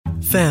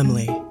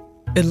Family.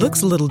 It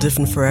looks a little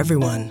different for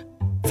everyone.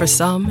 For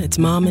some, it's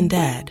mom and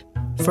dad.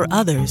 For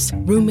others,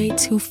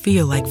 roommates who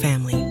feel like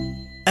family.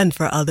 And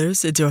for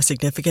others, it's your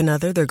significant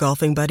other, their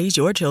golfing buddies,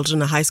 your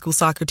children, a high school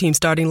soccer team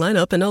starting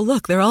lineup, and oh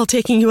look, they're all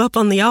taking you up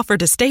on the offer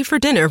to stay for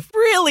dinner,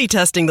 really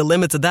testing the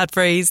limits of that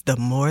phrase, the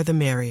more the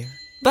merrier.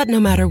 But no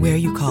matter where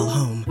you call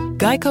home,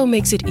 Geico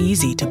makes it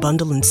easy to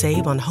bundle and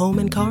save on home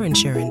and car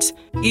insurance.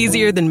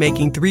 Easier than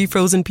making 3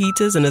 frozen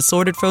pizzas and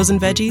assorted frozen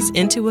veggies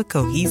into a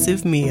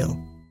cohesive meal.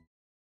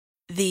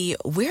 The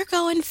We're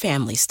Going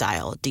Family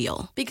Style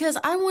deal. Because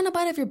I want a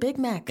bite of your Big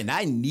Mac. And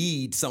I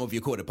need some of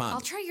your Quarter Pounder.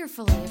 I'll try your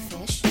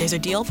Filet-O-Fish. There's a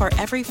deal for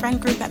every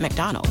friend group at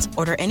McDonald's.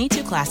 Order any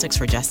 2 classics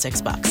for just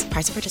 $6.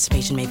 Price of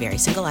participation may vary.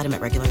 Single item at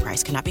regular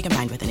price cannot be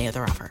combined with any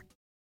other offer.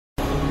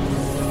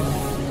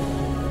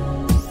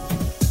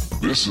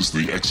 This is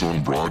the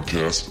X-Zone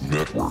Broadcast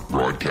Network,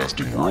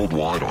 broadcasting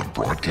worldwide on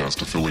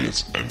broadcast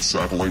affiliates and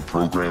satellite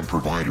program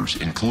providers,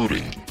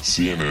 including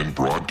CNN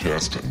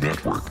Broadcast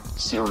Network,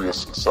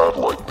 Sirius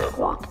Satellite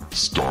Network,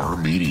 Star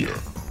Media,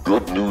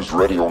 Good News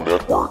Radio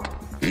Network,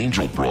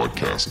 Angel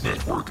Broadcast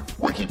Network,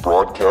 Wiki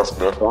Broadcast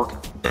Network,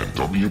 and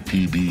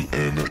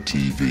WPBN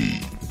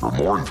TV. For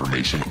more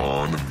information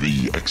on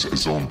the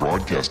X-Zone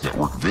Broadcast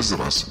Network, visit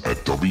us at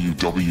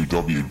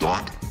www.xzbn.net.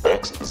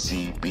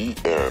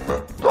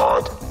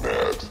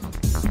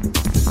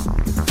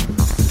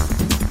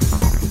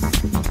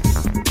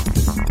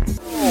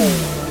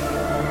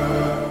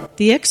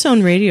 The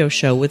X-Zone Radio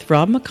Show with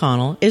Rob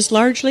McConnell is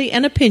largely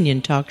an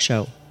opinion talk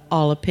show.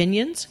 All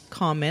opinions,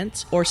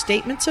 comments, or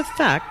statements of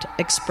fact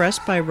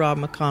expressed by Rob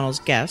McConnell's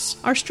guests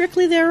are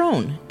strictly their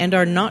own and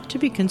are not to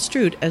be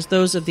construed as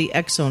those of the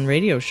X-Zone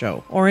Radio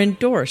Show or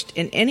endorsed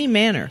in any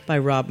manner by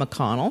Rob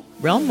McConnell,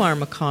 Relmar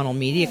McConnell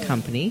Media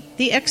Company,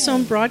 the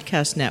X-Zone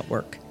Broadcast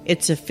Network,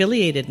 its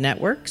affiliated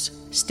networks,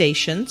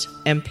 stations,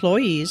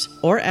 employees,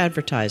 or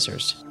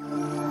advertisers.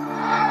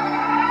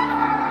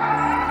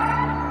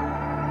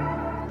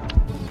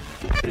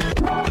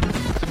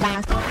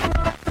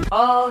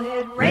 All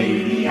Hit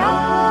Radio.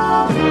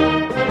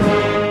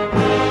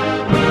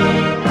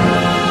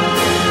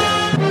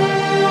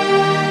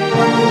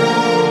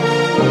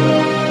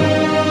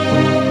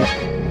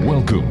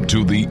 Welcome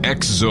to the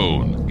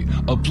X-Zone,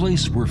 a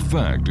place where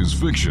fact is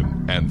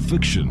fiction and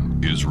fiction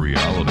is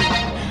reality.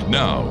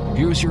 Now,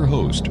 here's your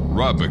host,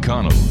 Rob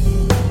McConnell.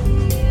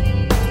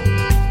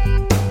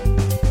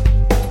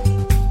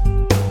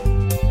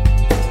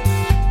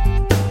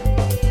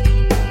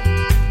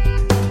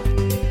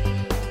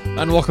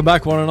 And welcome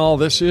back, one and all.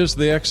 This is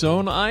the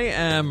X-Zone. I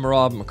am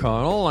Rob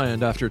McConnell,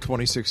 and after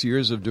 26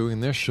 years of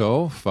doing this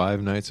show,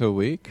 5 nights a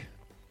week,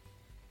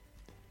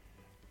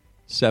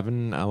 5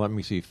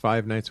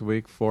 nights a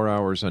week, 4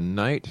 hours a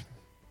night,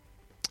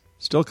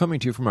 still coming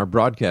to you from our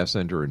broadcast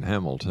center in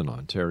Hamilton,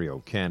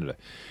 Ontario, Canada.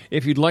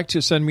 If you'd like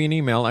to send me an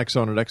email,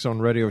 xzone at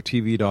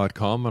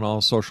xzoneradiotv.com, and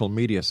all social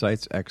media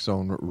sites,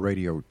 X-Zone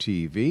Radio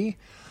TV.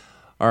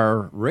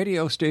 Our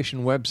radio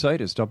station website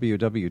is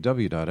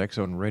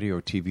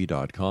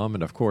www.xzoneradiotv.com.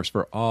 And, of course,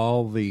 for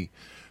all the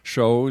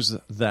shows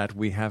that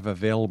we have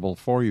available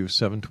for you,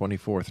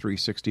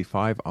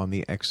 7/24/365 on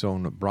the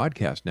X-Zone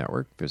Broadcast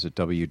Network, visit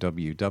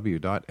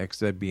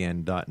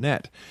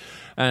www.xzbn.net.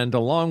 And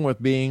along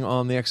with being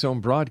on the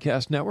X-Zone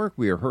Broadcast Network,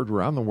 we are heard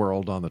around the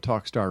world on the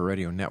Talkstar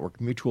Radio Network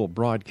Mutual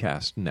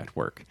Broadcast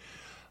Network.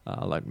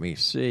 Let me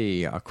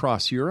see,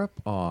 across Europe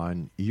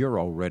on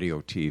Euro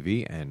Radio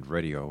TV and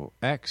Radio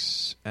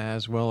X,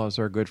 as well as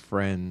our good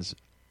friends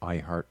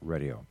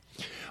iHeartRadio.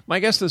 My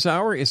guest this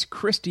hour is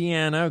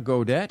Christiana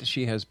GAUDET.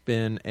 She has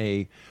been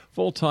a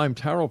full-time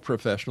tarot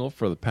professional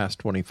for the past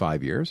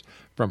 25 years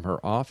from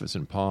her office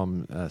in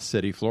Palm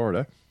City,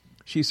 Florida.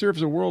 She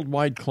serves a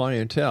worldwide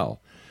clientele,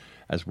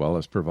 as well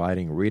as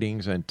providing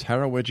readings and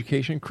tarot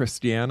education.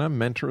 Christiana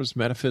mentors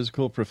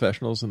metaphysical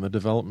professionals in the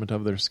development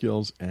of their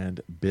skills and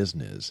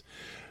business.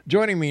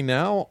 Joining me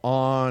now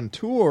on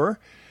tour,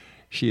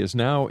 she is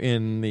now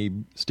in the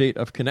state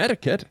of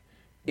Connecticut,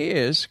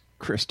 is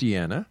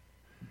Christiana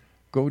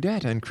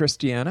GAUDET. And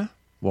Christiana,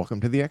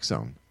 welcome to the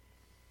X-Zone.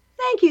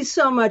 Thank you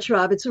so much,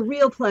 Rob. It's a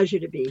real pleasure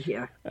to be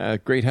here.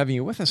 Great having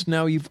you with us.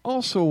 Now, you've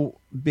also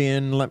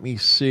been, let me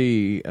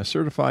see, a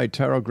certified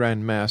Tarot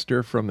Grand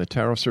Master from the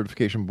Tarot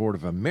Certification Board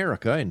of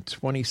America in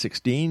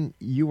 2016.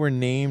 You were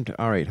named,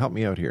 all right, help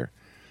me out here.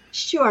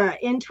 Sure.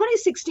 In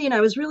 2016,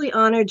 I was really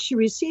honored to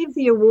receive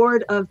the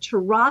award of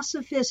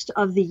Tarosophist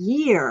of the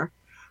Year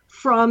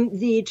from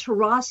the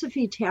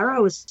Tarosophy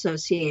Tarot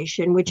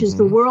Association, which is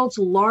the world's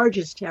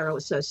largest tarot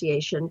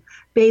association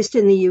based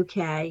in the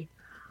UK.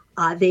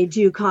 They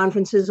do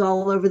conferences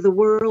all over the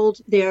world.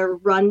 They're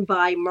run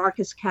by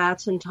Marcus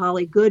Katz and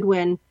Tolly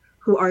Goodwin,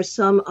 who are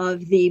some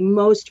of the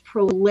most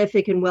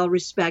prolific and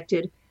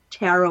well-respected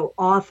tarot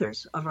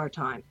authors of our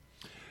time.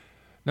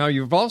 Now,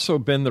 you've also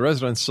been the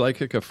resident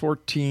psychic of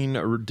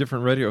 14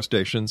 different radio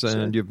stations,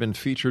 and you've been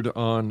featured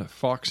on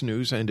Fox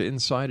News and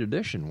Inside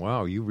Edition.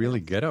 Wow, you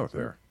really get out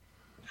there.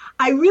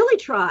 I really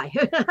try.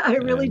 I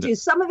really do.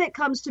 Some of it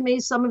comes to me.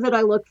 Some of it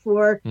I look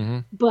for.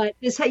 But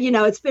this,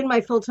 it's been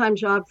my full-time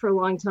job for a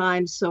long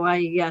time. So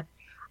I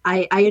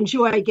I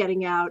enjoy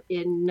getting out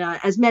in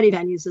as many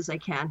venues as I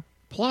can.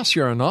 Plus,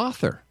 you're an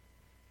author.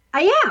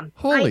 I am.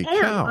 Holy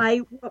cow.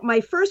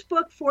 My first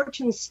book,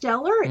 Fortune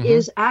Stellar,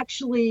 is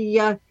actually,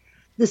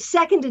 the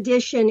second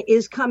edition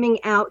is coming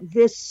out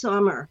this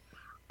summer.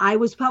 I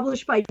was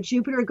published by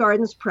Jupiter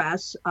Gardens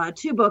Press,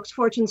 2 books,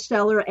 Fortune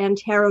Stellar and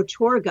Tarot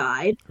Tour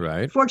Guide.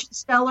 Right. Fortune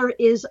Stellar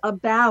is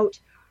about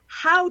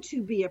how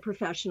to be a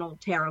professional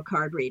tarot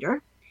card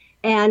reader.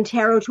 And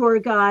Tarot Tour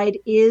Guide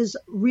is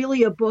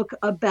really a book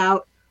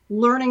about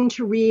learning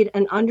to read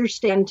and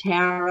understand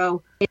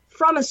tarot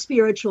from a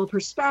spiritual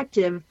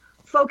perspective,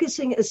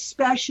 focusing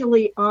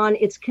especially on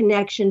its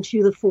connection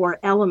to the 4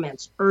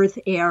 elements, earth,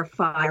 air,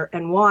 fire,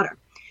 and water.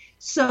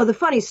 So the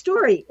funny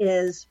story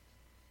is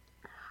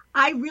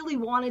I really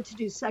wanted to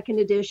do second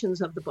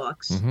editions of the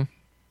books.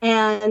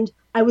 And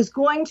I was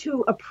going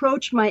to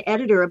approach my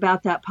editor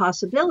about that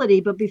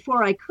possibility, but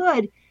before I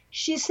could,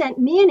 she sent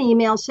me an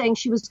email saying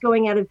she was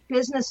going out of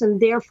business and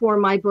therefore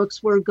my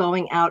books were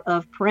going out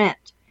of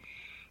print.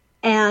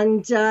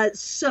 And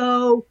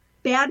so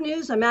bad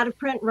news, I'm out of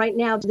print right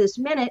now this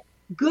minute.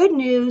 Good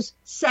news,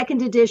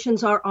 second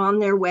editions are on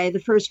their way. The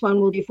first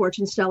one will be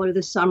Fortune Stellar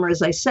this summer,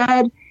 as I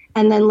said.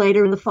 And then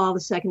later in the fall,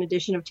 the second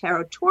edition of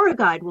Tarot Tour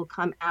Guide will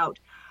come out.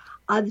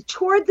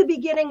 Toward the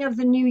beginning of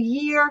the new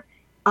year,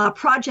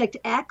 Project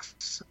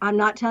X, I'm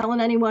not telling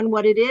anyone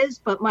what it is,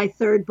 but my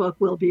third book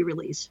will be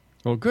released.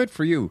 Well, good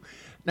for you.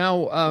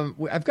 Now,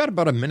 I've got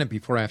about a minute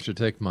before I have to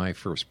take my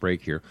first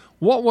break here.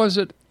 What was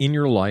it in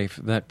your life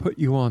that put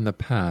you on the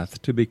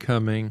path to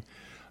becoming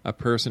a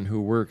person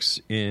who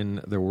works in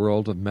the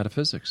world of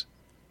metaphysics?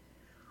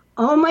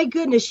 Oh, my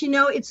goodness.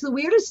 It's the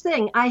weirdest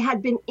thing. I had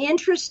been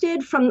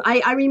interested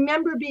I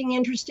remember being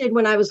interested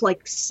when I was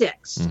like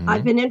 6.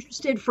 I've been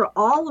interested for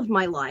all of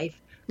my life.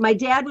 My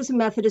dad was a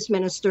Methodist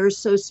minister,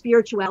 so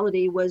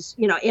spirituality was,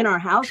 in our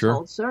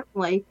household,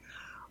 certainly.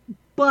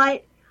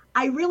 But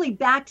I really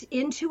backed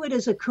into it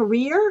as a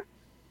career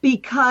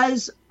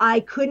because I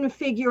couldn't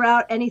figure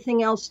out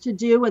anything else to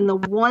do. And the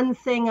one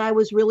thing I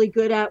was really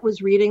good at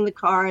was reading the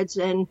cards.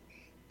 And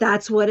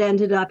that's what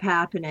ended up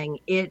happening.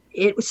 It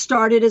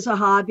started as a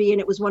hobby, and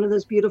it was one of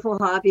those beautiful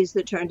hobbies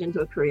that turned into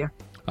a career.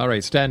 All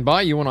right, stand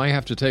by. You and I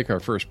have to take our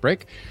first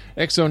break.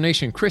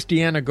 Exonation,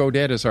 Christiana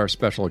Gaudet is our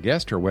special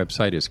guest. Her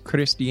website is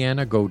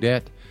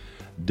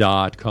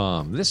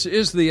CHRISTIANAGaudet.com. This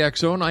is the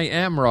X Zone. I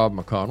am Rob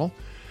McConnell.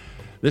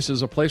 This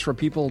is a place where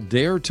people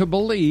dare to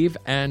believe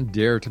and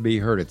dare to be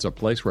heard. It's a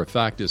place where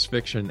fact is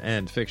fiction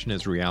and fiction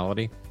is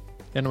reality.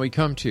 And we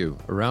come to you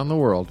around the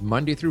world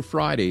Monday through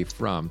Friday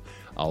from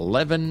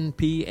 10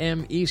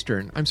 p.m.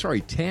 Eastern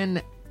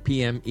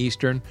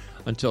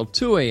until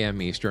 2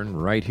 a.m. Eastern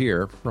right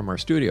here from our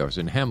studios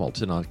in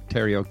Hamilton,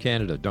 Ontario,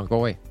 Canada. Don't go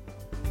away.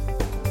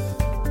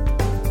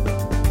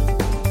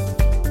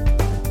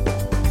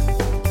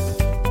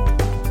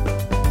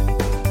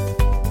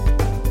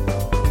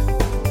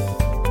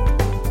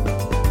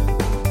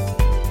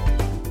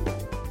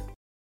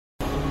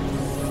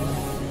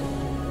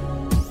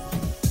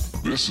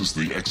 This is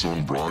the X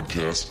Zone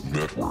Broadcast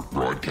Network,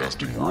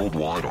 broadcasting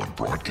worldwide on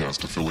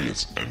broadcast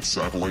affiliates and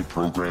satellite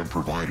program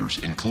providers,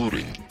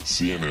 including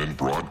CNN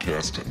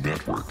Broadcast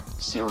Network,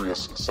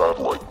 Sirius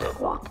Satellite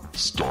Network,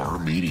 Star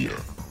Media,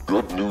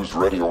 Good News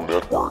Radio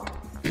Network,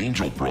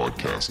 Angel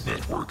Broadcast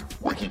Network,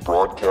 Wiki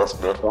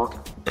Broadcast Network,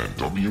 and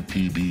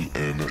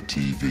WPBN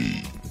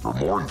TV. For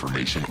more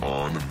information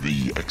on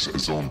the X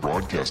Zone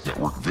Broadcast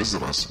Network,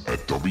 visit us at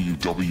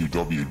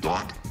www.xzbn.net.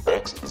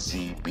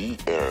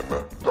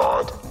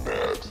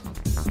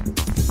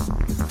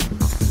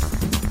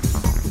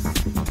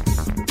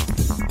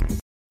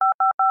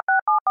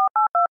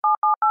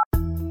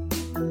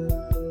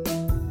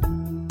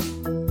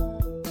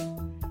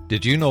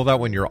 Did you know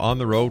that when you're on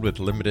the road with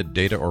limited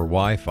data or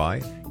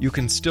Wi-Fi, you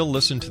can still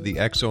listen to the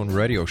X Zone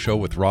Radio Show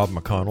with Rob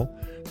McConnell,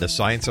 The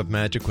Science of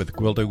Magic with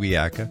Gwilda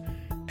Wiyaka,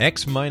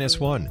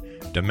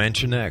 X-1,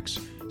 Dimension X,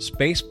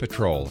 Space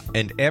Patrol,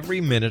 and every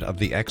minute of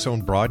the X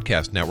Zone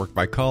Broadcast Network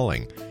by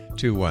calling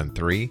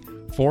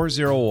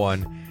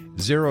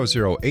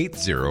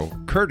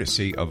 213-401-0080,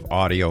 courtesy of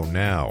Audio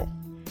Now.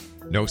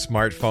 No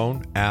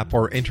smartphone, app,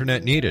 or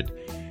internet needed.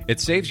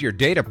 It saves your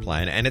data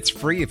plan, and it's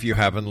free if you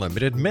have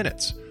unlimited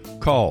minutes.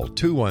 Call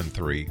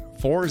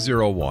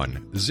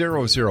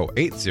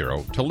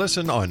 213-401-0080 to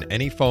listen on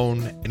any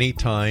phone,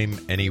 anytime,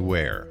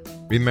 anywhere.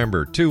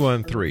 Remember,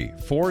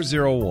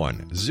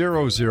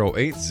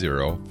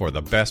 213-401-0080 for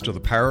the best of the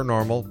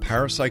paranormal,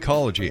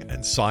 parapsychology, and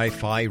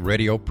sci-fi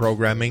radio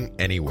programming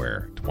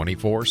anywhere,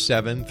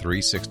 24/7,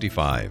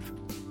 365.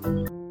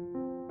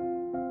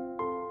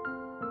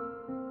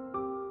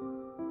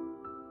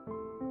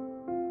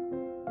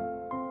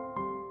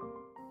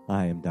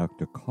 I am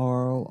Dr.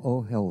 Carl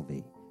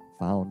O'Helvey,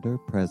 founder,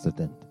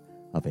 president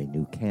of a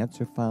new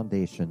cancer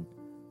foundation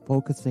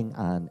focusing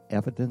on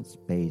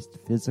evidence-based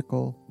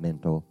physical,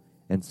 mental,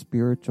 and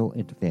spiritual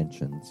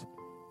interventions,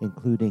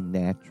 including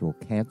natural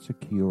cancer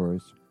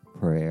cures,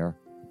 prayer,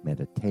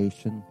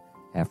 meditation,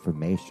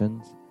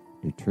 affirmations,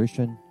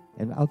 nutrition,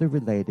 and other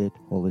related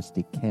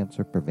holistic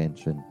cancer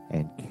prevention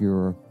and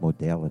cure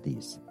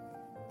modalities.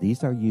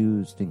 These are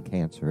used in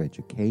cancer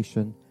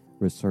education,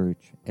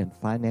 research, and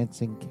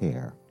financing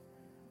care.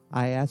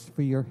 I ask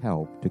for your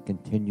help to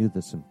continue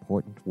this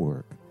important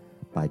work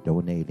by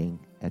donating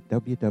at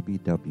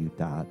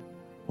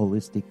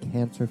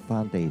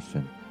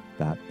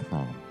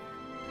www.holisticcancerfoundation.com.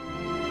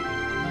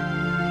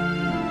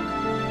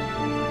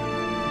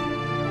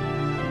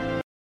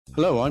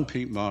 Hello, I'm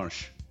Pete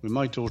Marsh. With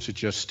my daughter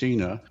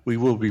Justina, we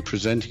will be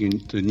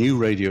presenting the new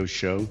radio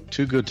show,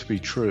 Too Good to Be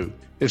True.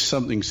 If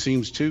something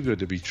seems too good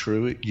to be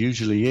true, it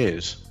usually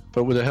is.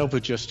 But with the help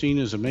of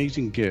Justina's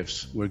amazing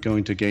gifts, we're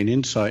going to gain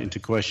insight into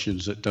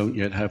questions that don't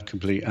yet have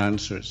complete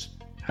answers.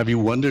 Have you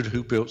wondered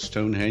who built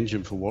Stonehenge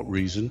and for what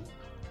reason?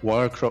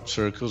 Why are crop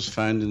circles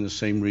found in the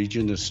same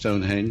region as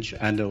Stonehenge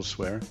and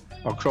elsewhere?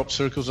 Are crop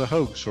circles a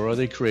hoax, or are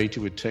they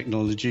created with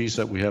technologies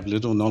that we have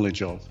little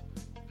knowledge of?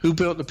 Who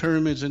built the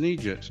pyramids in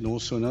Egypt and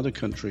also in other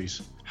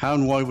countries? How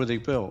and why were they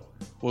built?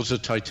 Was the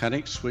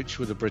Titanic switched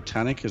with the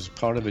Britannic as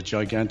part of a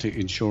gigantic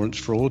insurance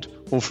fraud,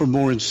 or for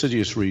more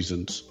insidious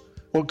reasons?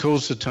 What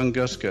caused the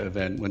Tunguska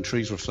event when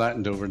trees were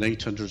flattened over an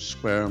 800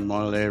 square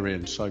mile area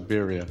in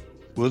Siberia?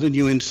 Will the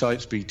new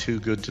insights be too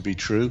good to be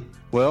true?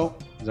 Well,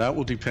 that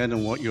will depend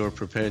on what you are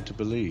prepared to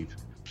believe.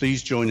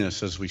 Please join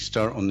us as we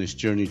start on this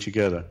journey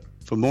together.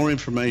 For more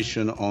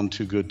information on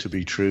Too Good to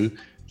Be True,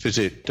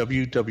 visit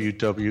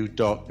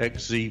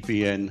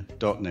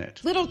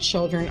www.xzbn.net. Little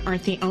children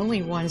aren't the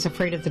only ones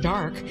afraid of the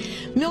dark.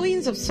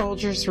 Millions of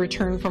soldiers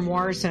return from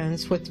war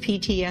zones with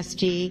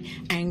PTSD,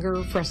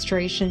 anger,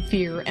 frustration,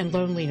 fear, and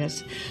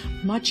loneliness,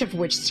 much of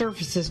which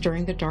surfaces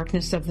during the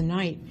darkness of the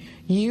night.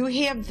 You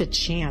have the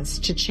chance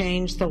to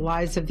change the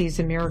lives of these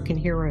American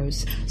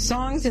heroes.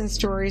 Songs and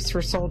Stories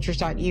for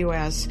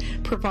Soldiers.us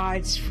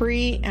provides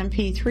free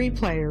MP3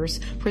 players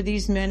for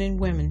these men and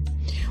women.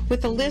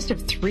 With a list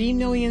of 3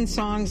 million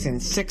songs in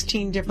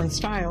 16 different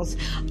styles,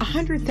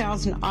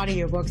 100,000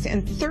 audiobooks,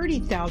 and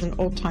 30,000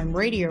 old-time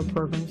radio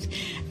programs,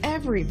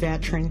 every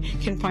veteran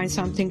can find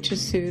something to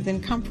soothe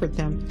and comfort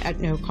them at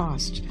no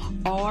cost.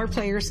 All our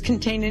players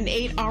contain an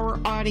 8-hour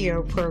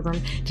audio program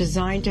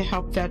designed to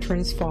help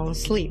veterans fall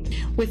asleep.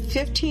 With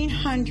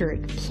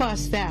 1,500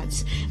 plus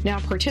vets now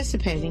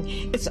participating,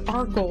 it's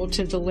our goal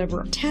to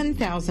deliver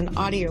 10,000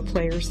 audio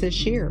players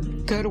this year.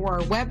 Go to our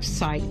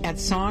website at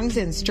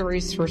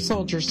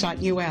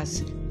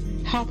songsandstoriesforsoldiers.us.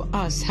 Help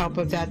us help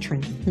a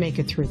veteran make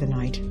it through the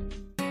night.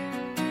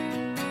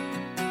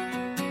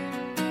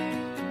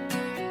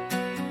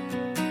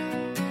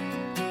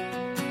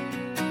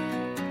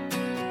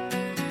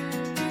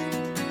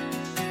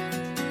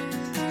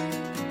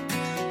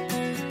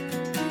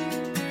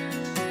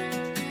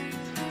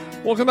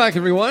 Welcome back,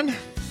 everyone.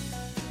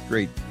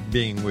 Great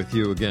being with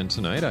you again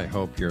tonight. I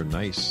hope you're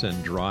nice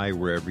and dry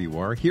wherever you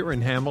are. Here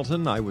in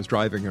Hamilton, I was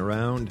driving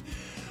around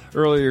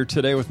earlier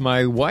today with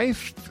my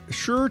wife,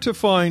 sure to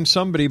find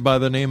somebody by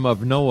the name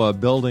of Noah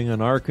building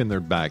an ark in their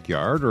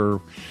backyard. Or,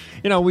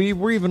 we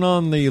were even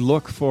on the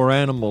look for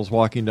animals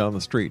walking down the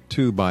street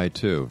 2 by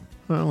 2.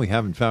 Well, we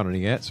haven't found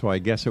any yet, so I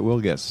guess it will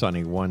get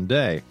sunny one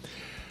day.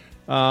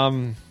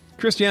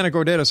 CHRISTIANA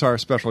GAUDET is our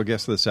special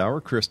guest this hour,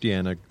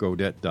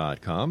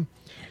 CHRISTIANAGAUDET.com.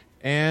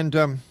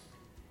 And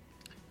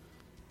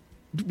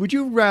would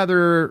you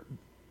rather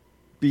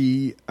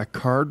be a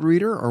card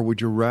reader, or would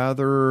you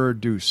rather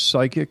do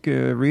psychic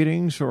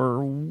readings,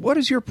 or what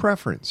is your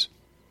preference?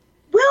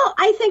 Well,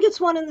 I think it's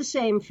one and the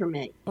same for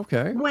me.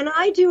 Okay. When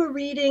I do a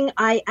reading,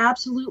 I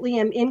absolutely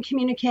am in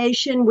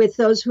communication with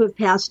those who have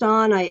passed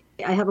on. I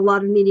have a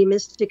lot of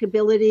mediumistic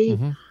ability.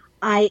 Mm-hmm.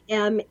 I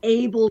am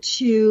able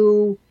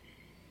to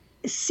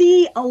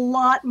see a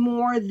lot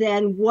more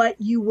than what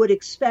you would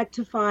expect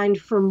to find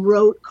from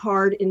rote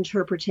card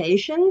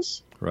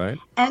interpretations. Right.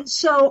 And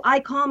so I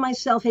call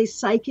myself a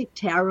psychic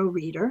tarot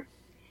reader.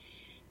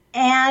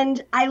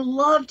 And I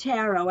love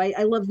tarot.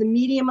 I love the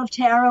medium of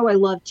tarot. I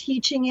love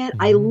teaching it.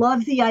 Mm-hmm. I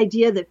love the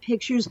idea that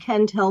pictures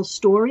can tell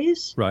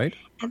stories. Right.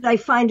 And I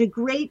find a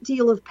great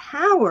deal of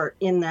power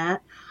in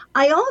that.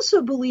 I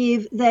also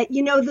believe that,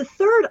 the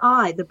third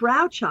eye, the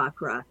brow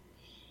chakra,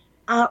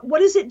 what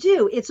does it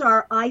do? It's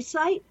our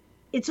eyesight,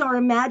 it's our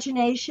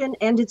imagination,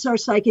 and it's our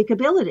psychic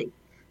ability.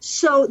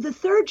 So the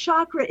third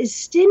chakra is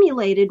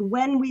stimulated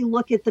when we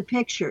look at the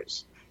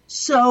pictures.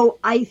 So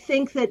I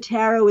think that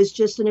tarot is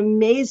just an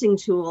amazing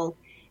tool,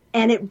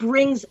 and it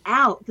brings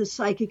out the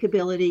psychic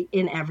ability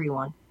in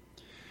everyone.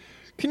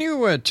 Can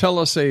you tell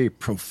us a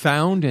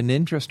profound and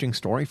interesting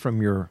story from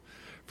your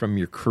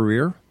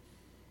career?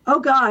 Oh,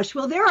 gosh.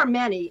 Well, there are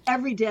many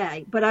every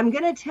day, but I'm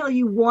going to tell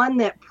you one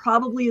that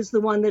probably is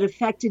the one that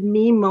affected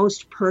me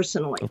most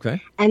personally.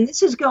 Okay. And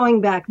this is going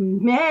back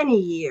many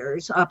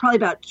years, probably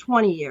about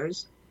 20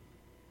 years.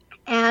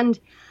 And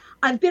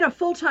I've been a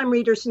full-time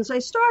reader since I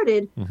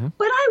started, mm-hmm.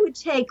 but I would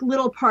take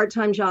little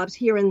part-time jobs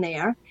here and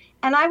there.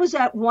 And I was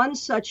at one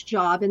such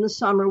job in the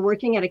summer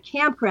working at a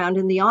campground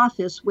in the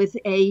office with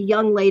a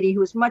young lady who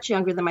was much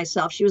younger than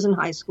myself. She was in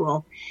high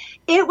school.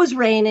 It was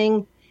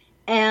raining,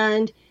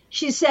 and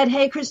she said,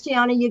 "Hey,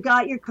 Christiana, you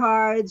got your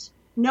cards.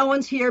 No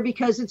one's here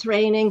because it's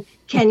raining.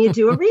 Can you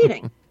do a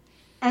reading?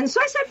 And so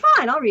I said,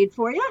 fine, I'll read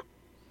for you.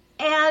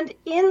 And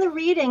in the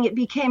reading, it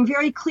became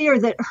very clear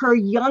that her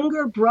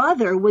younger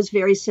brother was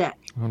very sick.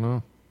 Oh,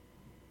 no.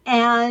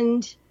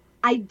 And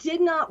I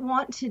did not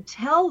want to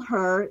tell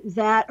her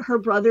that her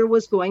brother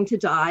was going to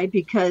die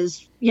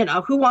because,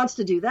 who wants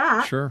to do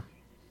that? Sure.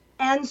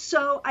 And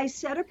so I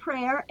said a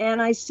prayer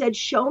and I said,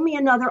 show me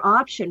another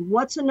option.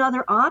 What's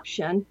another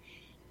option?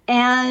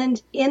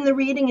 And in the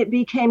reading, it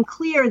became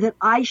clear that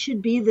I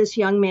should be this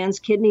young man's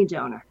kidney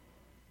donor.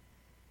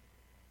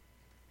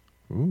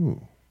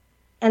 Ooh.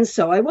 And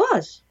so I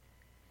was.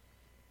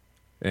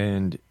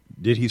 And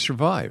did he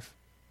survive?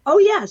 Oh,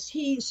 yes,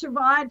 he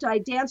survived. I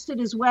danced at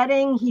his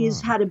wedding.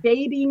 He's had a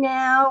baby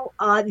now.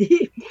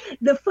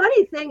 The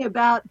funny thing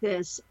about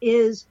this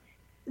is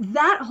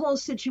that whole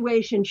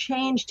situation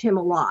changed him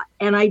a lot.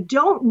 And I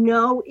don't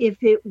know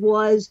if it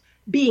was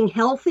being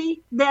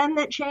healthy then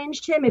that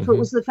changed him, if it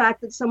was the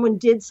fact that someone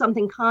did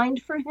something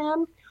kind for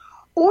him,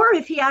 or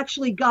if he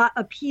actually got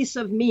a piece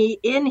of me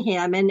in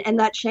him and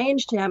that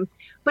changed him.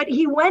 But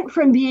he went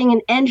from being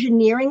an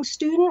engineering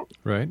student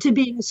to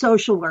being a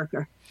social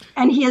worker.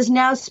 And he has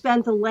now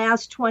spent the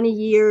last 20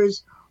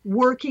 years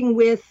working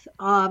with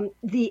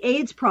the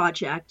AIDS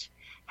Project,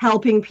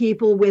 helping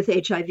people with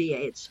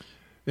HIV/AIDS.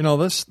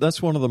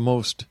 That's one of the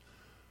most,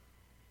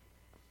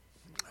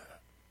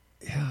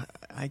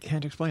 I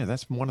can't explain it.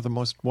 That's one of the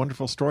most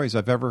wonderful stories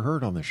I've ever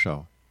heard on this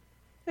show.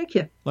 Thank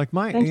you. Like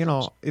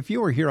if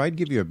you were here, I'd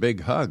give you a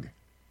big hug.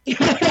 And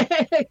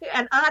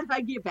I'd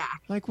hug you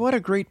back. Like, what a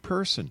great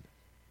person.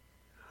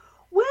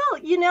 Well,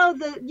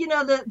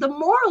 the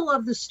moral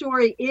of the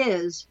story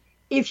is,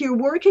 if you're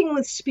working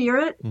with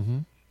spirit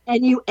and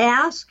you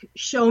ask,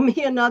 show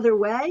me another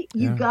way,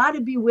 you got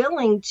to be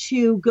willing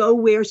to go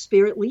where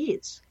spirit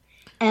leads.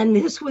 And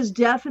this was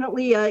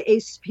definitely a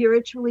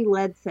spiritually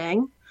led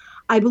thing.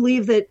 I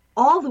believe that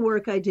all the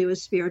work I do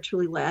is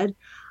spiritually led.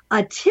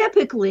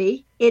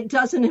 Typically, it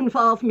doesn't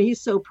involve me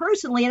so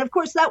personally. And of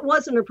course, that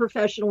wasn't a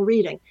professional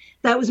reading.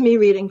 That was me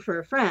reading for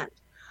a friend.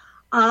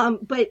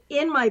 But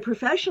in my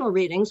professional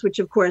readings, which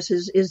of course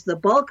is the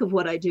bulk of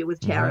what I do with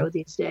tarot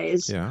these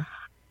days,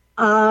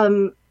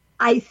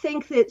 I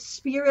think that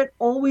spirit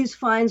always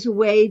finds a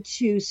way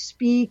to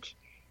speak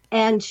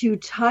and to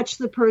touch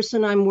the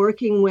person I'm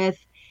working with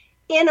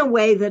in a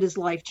way that is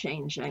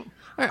life-changing.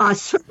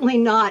 Certainly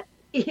not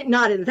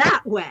in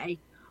that way,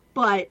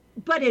 but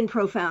in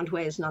profound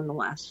ways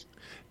nonetheless.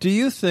 Do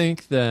you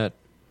think that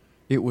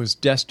it was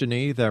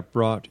destiny that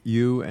brought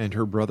you and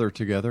her brother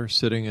together,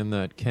 sitting in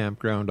that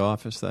campground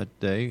office that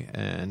day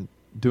and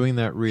doing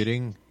that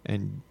reading,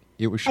 and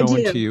it was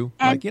showing to you?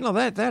 And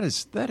that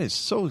is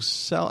so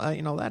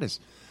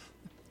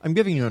I'm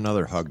giving you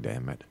another hug,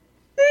 damn it.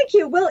 Thank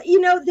you. Well,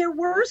 there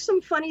were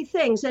some funny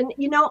things. And,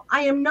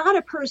 I am not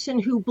a person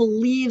who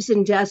believes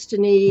in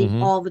destiny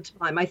all the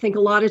time. I think a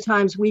lot of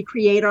times we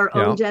create our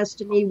own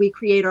destiny. We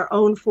create our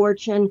own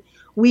fortune.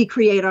 We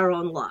create our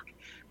own luck.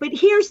 But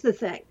here's the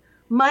thing.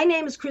 My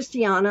name is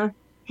Christiana.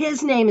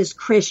 His name is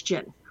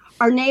Christian.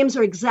 Our names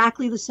are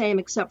exactly the same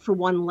except for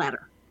one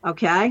letter.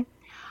 Okay.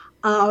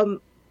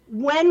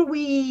 When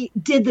we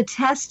did the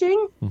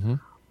testing,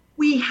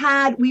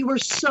 we were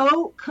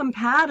so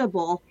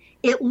compatible.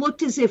 It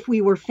looked as if we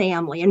were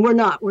family, and we're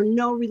not. We're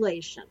no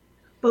relation,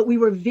 but we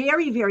were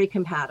very, very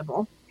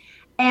compatible.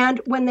 And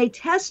when they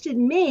tested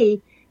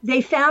me,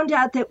 they found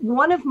out that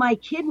one of my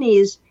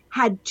kidneys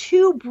had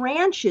 2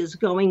 branches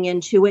going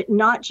into it,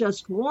 not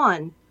just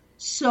one.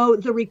 So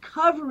the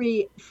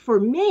recovery for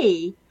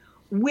me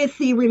with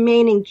the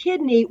remaining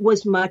kidney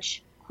was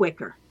much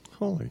quicker.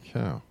 Holy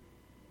cow.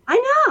 I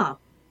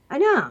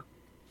know.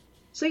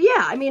 So,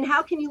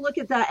 how can you look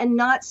at that and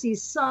not see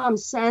some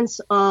sense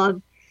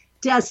of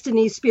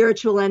destiny,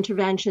 spiritual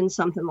intervention,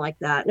 something like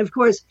that? And of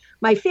course,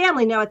 my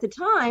family, now at the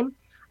time,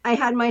 I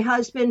had my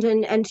husband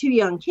and 2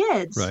 young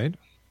kids. Right.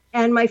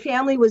 And my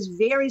family was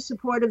very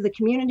supportive. The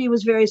community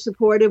was very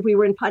supportive. We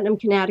were in Putnam,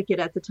 Connecticut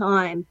at the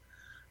time.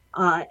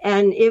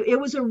 And it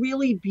was a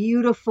really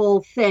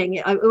beautiful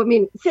thing. I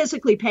mean,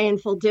 physically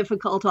painful,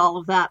 difficult, all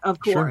of that, of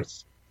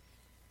course.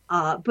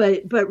 Sure.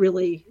 But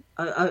really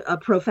a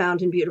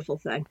profound and beautiful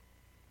thing.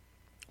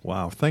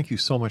 Wow. Thank you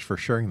so much for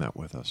sharing that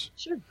with us.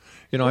 Sure.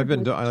 I've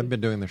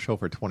been doing the show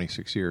for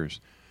 26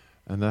 years,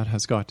 and that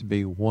has got to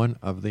be one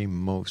of the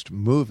most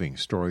moving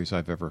stories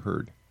I've ever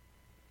heard.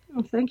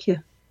 Oh, thank you.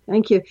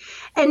 Thank you.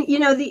 And,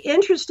 the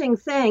interesting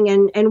thing,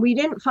 and we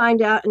didn't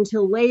find out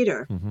until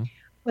later,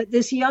 but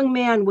this young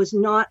man was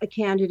not a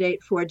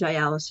candidate for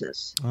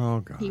dialysis.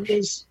 Oh, gosh.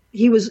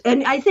 He was,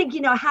 and I think,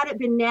 had it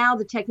been now,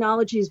 the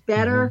technology is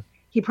better,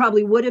 he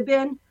probably would have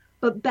been.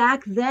 But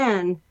back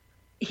then,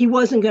 he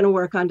wasn't going to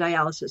work on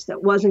dialysis.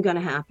 That wasn't going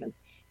to happen.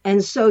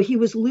 And so he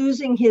was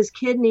losing his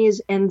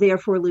kidneys and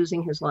therefore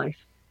losing his life.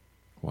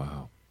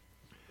 Wow.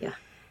 Yeah.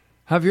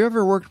 Have you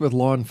ever worked with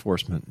law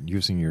enforcement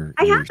using your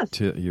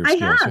skills? I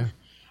have.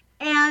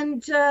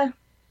 And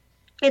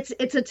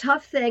it's a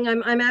tough thing.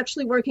 I'm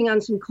actually working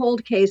on some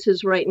cold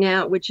cases right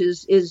now, which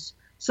is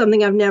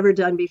something I've never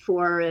done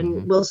before,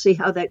 and we'll see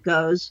how that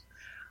goes.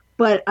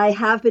 but I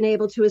have been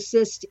able to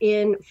assist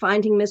in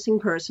finding missing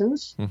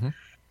persons. Mm-hmm.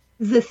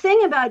 The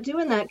thing about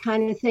doing that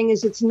kind of thing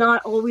is it's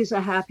not always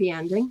a happy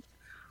ending.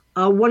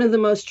 One of the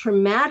most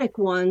traumatic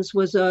ones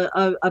was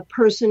a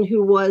person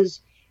who was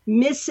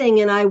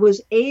missing, and I was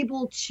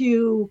able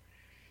to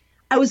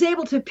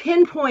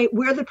pinpoint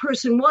where the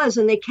person was,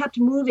 and they kept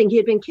moving. He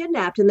had been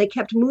kidnapped, and they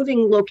kept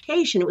moving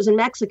location. It was in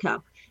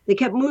Mexico. They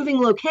kept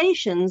moving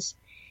locations,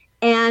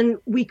 and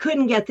we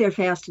couldn't get there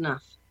fast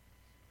enough.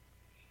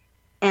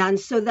 And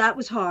so that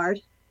was hard.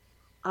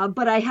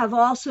 But I have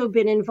also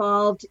been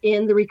involved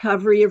in the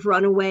recovery of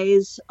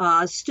runaways,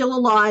 still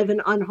alive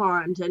and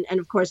unharmed. And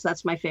of course,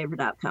 that's my favorite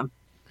outcome.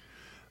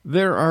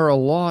 There are a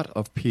lot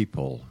of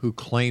people who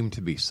claim to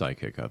be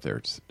psychic out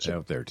there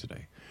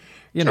today.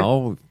 You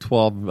know,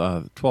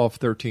 $12,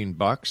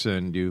 $13,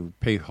 and you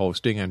pay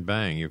hosting, and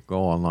bang, you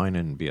go online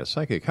and be a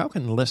psychic. How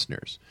can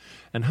listeners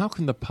and how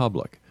can the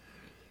public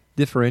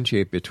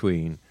differentiate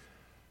between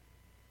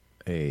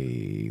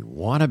a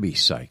wannabe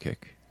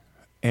psychic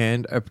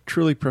and a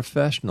truly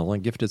professional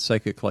and gifted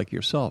psychic like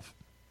yourself?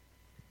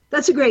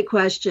 That's a great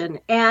question.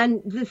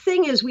 And the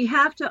thing is, we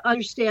have to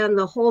understand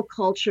the whole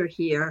culture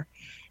here.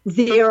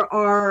 There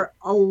are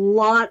a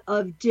lot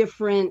of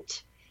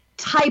different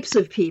types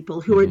of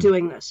people who are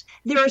doing this.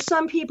 There are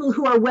some people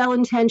who are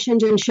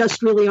well-intentioned and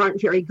just really aren't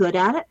very good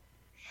at it.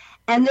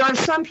 And there are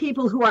some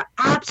people who are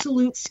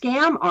absolute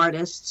scam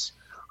artists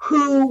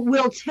who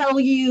will tell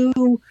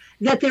you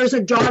that there's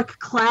a dark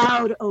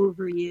cloud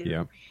over you.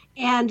 Yeah.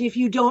 And if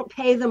you don't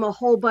pay them a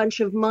whole bunch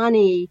of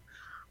money,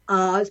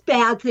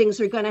 bad things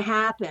are going to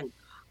happen.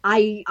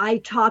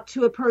 I talked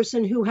to a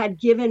person who had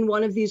given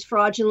one of these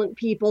fraudulent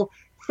people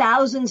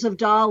thousands of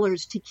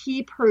dollars to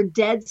keep her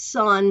dead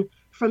son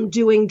from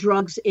doing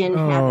drugs in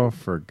heaven. Oh,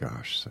 for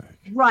gosh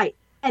sake. Right.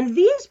 And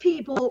these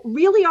people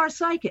really are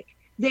psychic.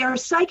 They are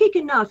psychic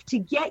enough to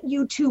get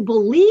you to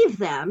believe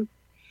them,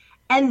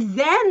 and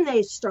then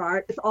they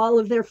start with all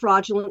of their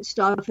fraudulent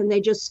stuff, and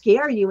they just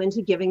scare you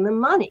into giving them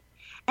money.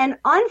 And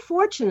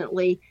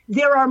unfortunately,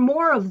 there are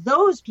more of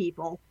those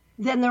people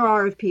than there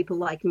are of people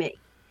like me.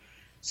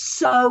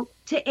 So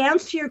to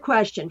answer your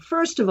question,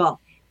 first of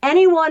all,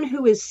 anyone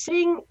who is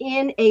sitting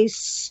in a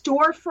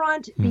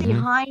storefront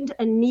behind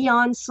a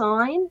neon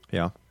sign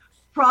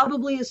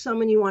probably is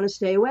someone you want to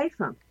stay away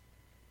from.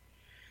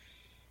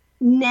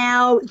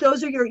 Now,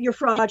 those are your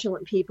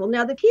fraudulent people.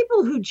 Now, the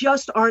people who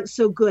just aren't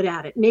so good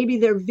at it, maybe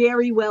they're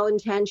very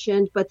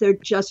well-intentioned, but they're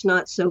just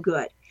not so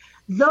good.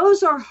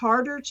 Those are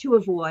harder to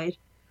avoid.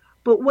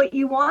 But what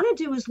you want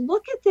to do is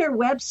look at their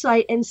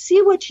website and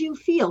see what you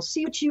feel,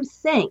 see what you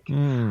think.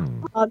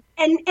 And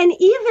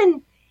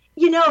even,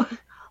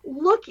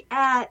 look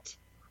at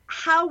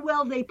how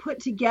well they put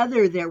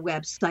together their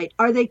website.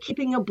 Are they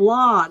keeping a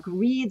blog?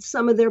 Read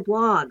some of their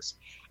blogs.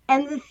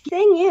 And the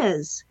thing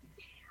is,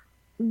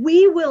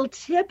 we will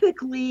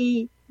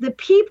typically, the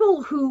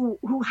people who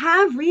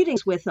have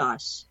readings with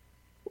us,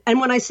 and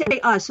when I say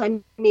us, I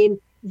mean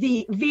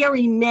the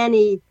very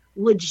many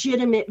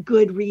legitimate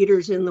good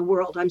readers in the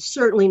world. I'm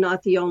certainly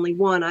not the only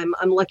one. I'm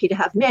lucky to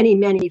have many,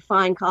 many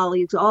fine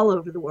colleagues all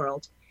over the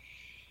world.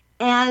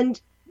 And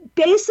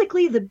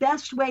basically, the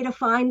best way to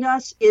find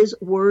us is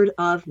word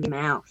of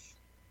mouth.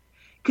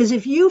 Because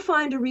if you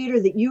find a reader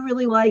that you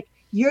really like,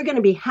 you're going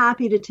to be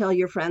happy to tell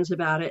your friends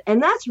about it.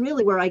 And that's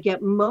really where I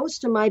get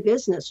most of my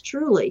business,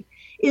 truly,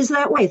 is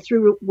that way,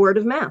 through word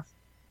of mouth.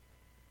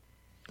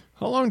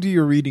 How long do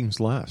your readings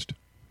last?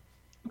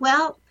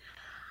 Well,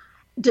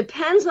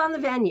 depends on the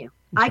venue.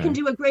 Okay. I can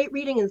do a great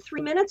reading in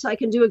 3 minutes. I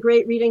can do a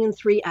great reading in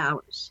 3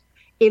 hours.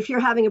 If you're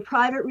having a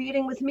private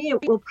reading with me,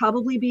 it will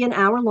probably be an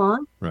hour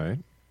long. Right.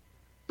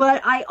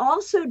 But I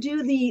also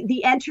do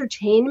the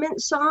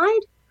entertainment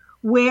side,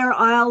 where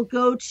I'll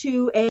go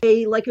to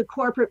a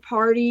corporate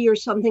party or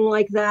something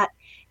like that.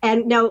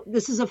 And now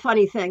this is a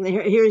funny thing.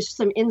 Here's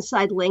some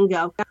inside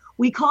lingo.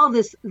 We call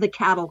this the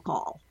cattle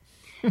call.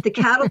 The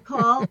cattle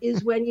call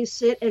is when you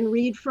sit and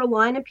read for a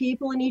line of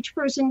people, and each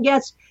person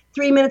gets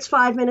 3 minutes,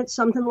 5 minutes,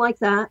 something like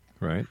that.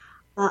 Right.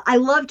 I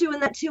love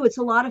doing that too. It's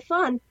a lot of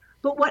fun.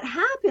 But what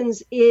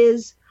happens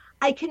is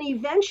I can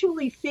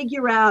eventually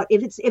figure out,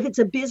 if it's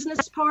a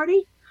business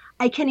party,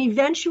 I can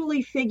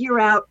eventually figure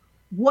out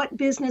what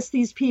business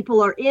these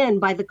people are in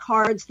by the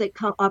cards that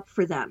come up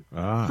for them.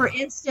 For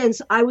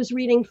instance, I was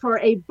reading for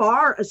a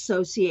bar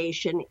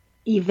association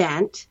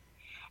event,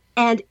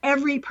 and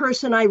every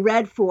person I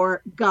read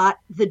for got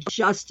the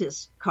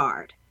justice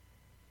card.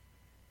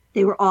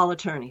 They were all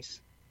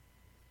attorneys.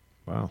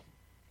 Wow.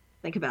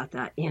 Think about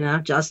that,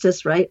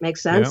 justice, right?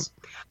 Makes sense.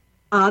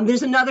 Yep.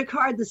 There's another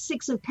card, the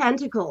Six of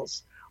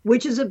Pentacles,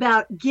 which is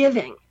about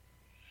giving.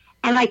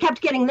 And I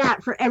kept getting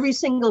that for every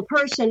single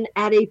person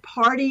at a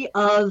party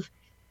of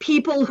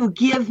people who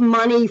give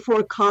money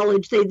for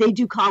college. They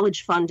do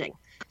college funding.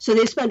 So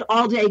they spend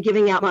all day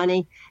giving out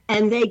money,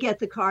 and they get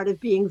the card of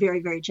being very,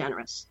 very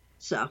generous.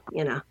 So,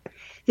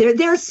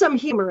 there's some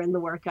humor in the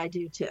work I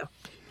do, too.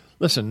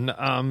 Listen,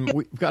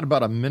 we've got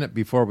about a minute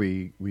before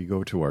we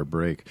go to our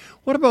break.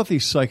 What about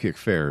these psychic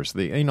fairs?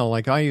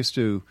 Like I used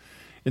to,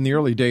 In the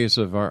early days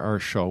of our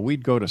show,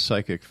 we'd go to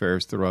psychic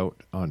fairs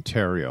throughout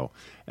Ontario,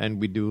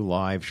 and we'd do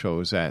live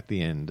shows at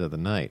the end of the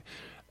night.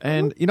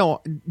 And, you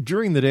know,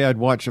 during the day, I'd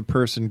watch a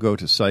person go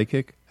to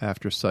psychic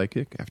after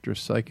psychic after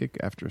psychic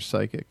after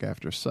psychic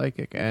after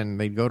psychic, and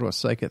they'd go to a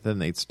psychic, then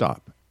they'd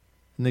stop,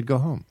 and they'd go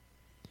home.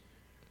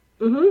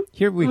 Mm-hmm.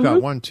 Here we've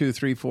got 1, 2,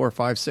 3, 4,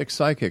 5, 6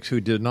 psychics who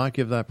did not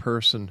give that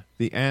person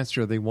the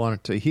answer they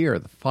wanted to hear.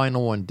 The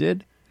final one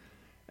did,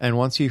 and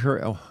once he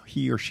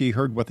or she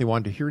heard what they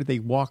wanted to hear, they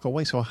walk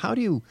away. So how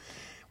do you,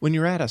 when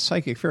you're at a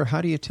psychic fair,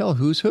 how do you tell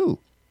who's who?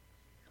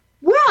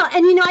 Well,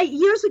 and you know,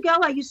 years ago,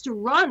 I used to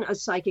run a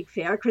psychic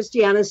fair,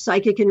 Christiana's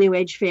Psychic and New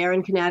Age Fair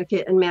in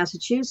Connecticut and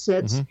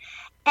Massachusetts.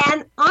 Mm-hmm.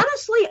 And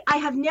honestly, I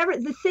have never,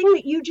 the thing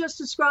that you just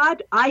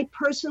described, I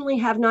personally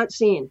have not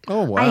seen.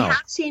 Oh, wow. I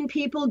have seen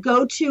people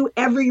go to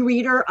every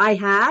reader I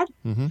had,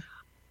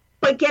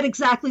 but get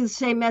exactly the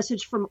same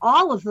message from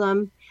all of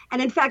them.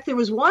 And in fact, there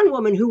was one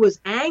woman who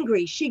was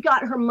angry. She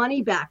got her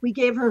money back. We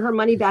gave her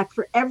money back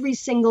for every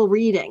single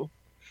reading,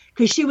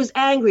 because she was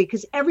angry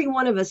because every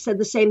one of us said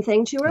the same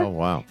thing to her. Oh,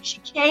 wow. She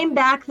came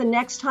back the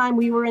next time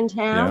we were in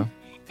town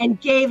and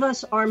gave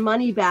us our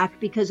money back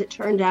because it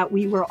turned out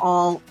we were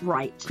all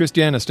right.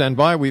 Christiana, stand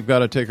by. We've got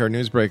to take our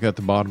news break at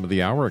the bottom of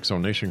the hour.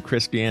 Exonation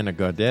Christiana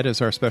Gaudet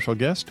is our special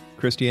guest.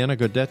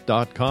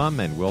 ChristianaGaudet.com,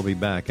 and we'll be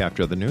back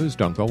after the news.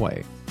 Don't go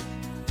away.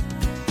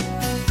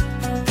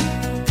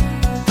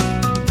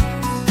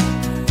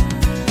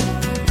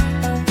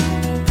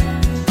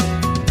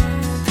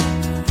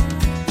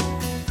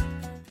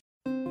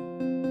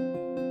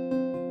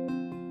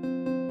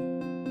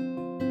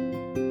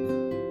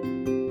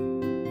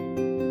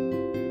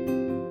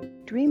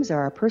 Dreams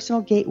are our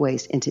personal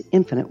gateways into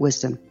infinite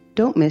wisdom.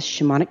 Don't miss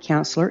shamanic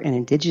counselor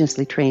and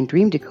indigenously trained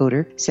dream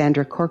decoder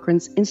Sandra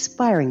Corcoran's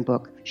inspiring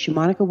book,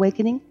 Shamanic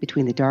Awakening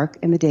Between the Dark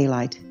and the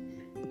Daylight.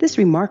 This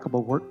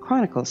remarkable work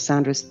chronicles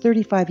Sandra's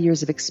 35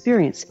 years of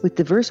experience with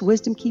diverse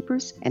wisdom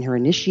keepers and her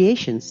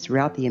initiations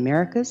throughout the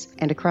Americas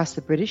and across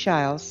the British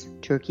Isles,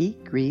 Turkey,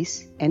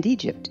 Greece, and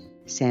Egypt.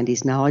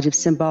 Sandy's knowledge of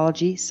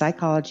symbology,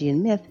 psychology,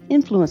 and myth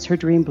influenced her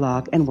dream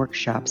blog and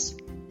workshops.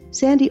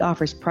 Sandy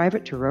offers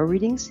private tarot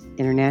readings,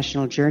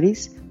 international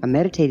journeys, a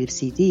meditative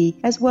CD,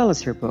 as well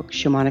as her book,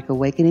 Shamanic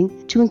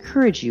Awakening, to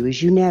encourage you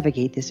as you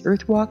navigate this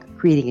earth walk,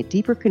 creating a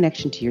deeper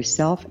connection to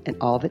yourself and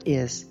all that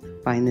is.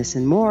 Find this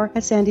and more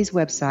at Sandy's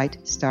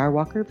website,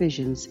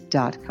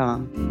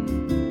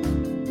 starwalkervisions.com.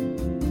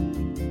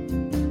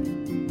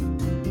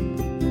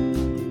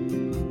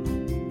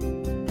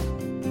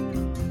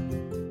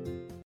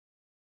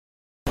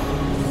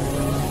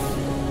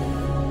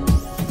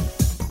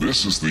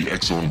 This is the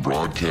X-Zone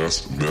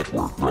Broadcast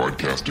Network,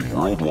 broadcasting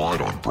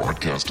worldwide on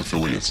broadcast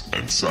affiliates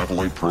and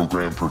satellite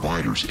program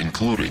providers,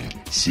 including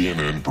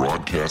CNN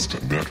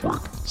Broadcast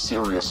Network,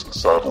 Sirius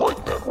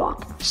Satellite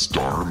Network,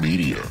 Star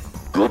Media,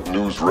 Good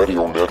News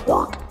Radio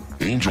Network,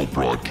 Angel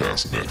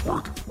Broadcast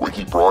Network,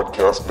 Wiki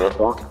Broadcast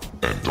Network,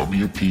 and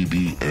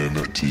WPBN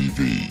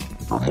TV.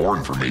 For more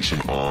information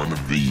on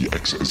the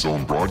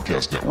X-Zone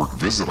Broadcast Network,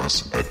 visit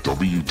us at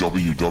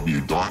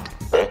www.xzbn.net.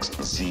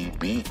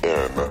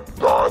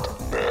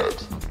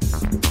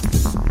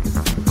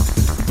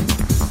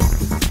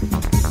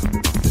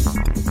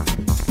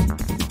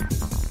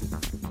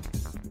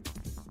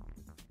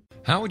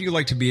 How would you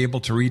like to be able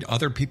to read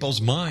other people's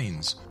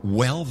minds?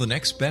 Well, the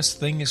next best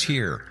thing is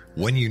here.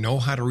 When you know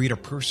how to read a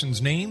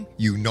person's name,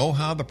 you know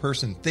how the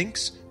person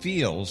thinks,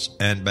 feels,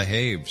 and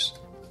behaves.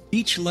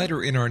 Each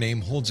letter in our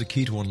name holds a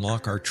key to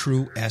unlock our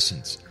true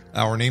essence.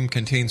 Our name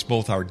contains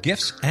both our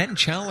gifts and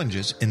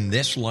challenges in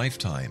this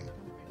lifetime.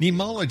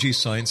 Mnemology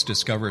science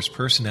discovers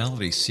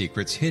personality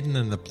secrets hidden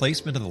in the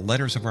placement of the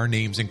letters of our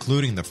names,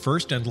 including the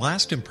first and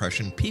last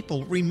impression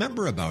people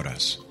remember about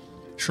us.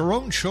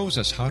 Sharon shows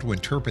us how to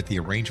interpret the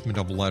arrangement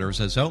of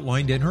letters as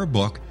outlined in her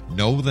book,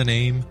 Know the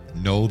Name,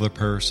 Know the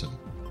Person.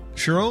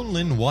 Sharon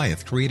Lynn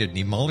Wyeth created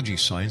mnemology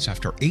science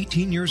after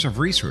 18 years of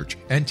research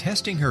and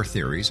testing her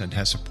theories, and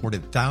has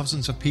supported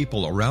thousands of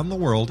people around the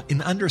world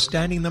in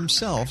understanding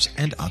themselves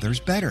and others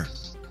better.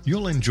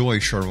 You'll enjoy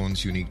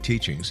Sharon's unique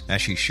teachings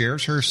as she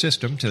shares her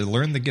system to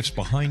learn the gifts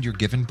behind your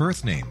given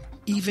birth name.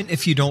 Even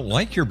if you don't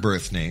like your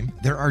birth name,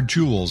 there are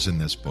jewels in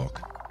this book.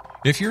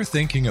 If you're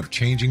thinking of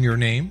changing your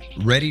name,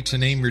 ready to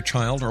name your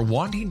child, or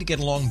wanting to get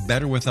along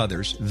better with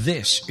others,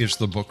 this is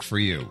the book for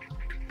you.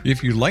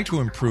 If you'd like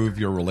to improve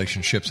your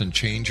relationships and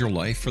change your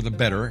life for the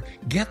better,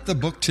 get the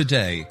book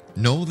today,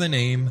 Know the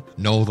Name,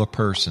 Know the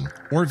Person,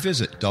 or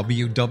visit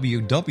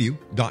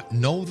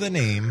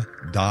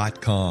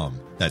www.knowthename.com.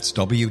 That's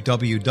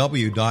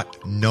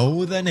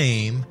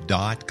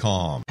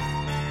www.knowthename.com.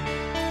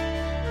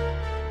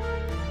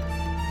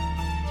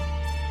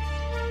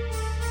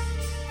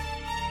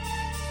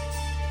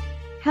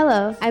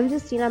 Hello, I'm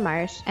Justina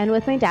Marsh, and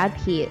with my dad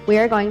Pete, we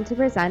are going to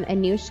present a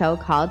new show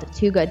called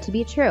Too Good to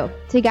Be True.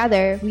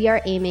 Together, we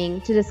are aiming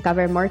to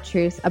discover more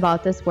truths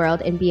about this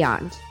world and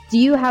beyond. Do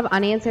you have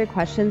unanswered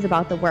questions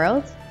about the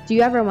world? Do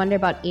you ever wonder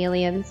about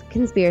aliens,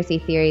 conspiracy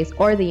theories,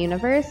 or the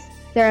universe?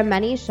 There are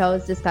many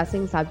shows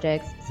discussing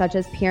subjects such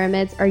as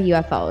pyramids or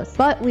UFOs,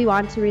 but we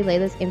want to relay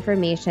this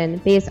information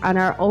based on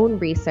our own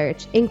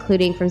research,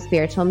 including from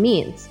spiritual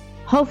means.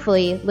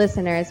 Hopefully,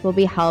 listeners will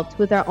be helped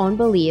with their own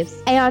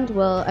beliefs and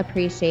will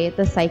appreciate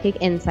the psychic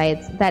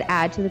insights that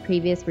add to the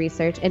previous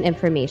research and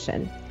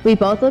information. We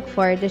both look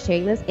forward to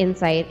sharing this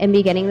insight and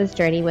beginning this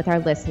journey with our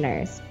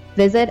listeners.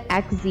 Visit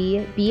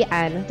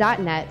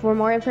xzbn.net for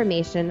more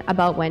information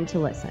about when to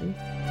listen.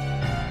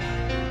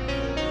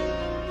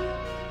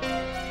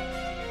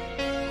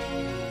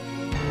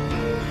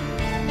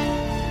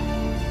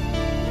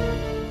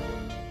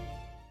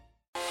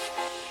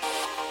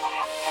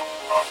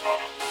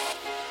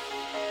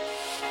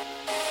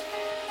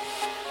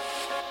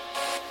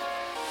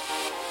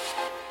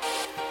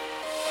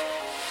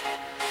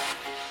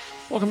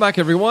 Welcome back,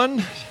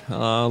 everyone.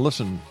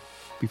 Listen,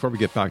 before we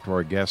get back to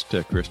our guest,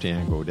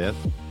 Christiana GAUDET,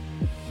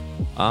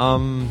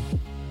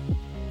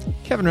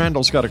 Kevin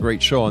Randall's got a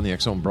great show on the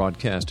X-Zone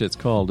broadcast. It's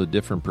called A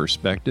Different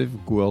Perspective.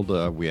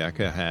 Gwilda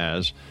Wiyaka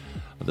has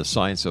The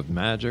Science of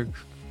Magic.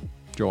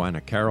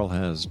 Joanna Carroll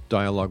has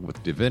Dialogue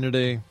with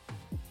Divinity.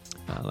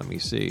 Let me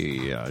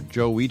see.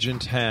 Joe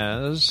Egent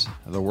has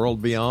The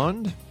World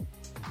Beyond.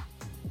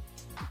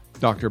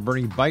 Dr.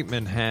 Bernie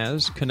Beitman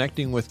has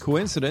Connecting with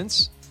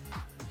Coincidence.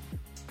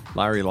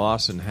 Larry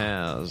Lawson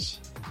has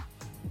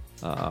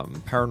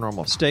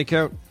Paranormal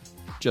Stakeout.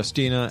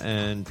 Justina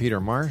and Peter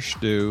Marsh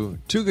do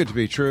Too Good to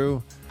Be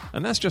True.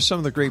 And that's just some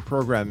of the great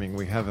programming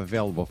we have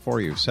available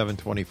for you.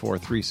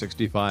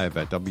 724-365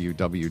 at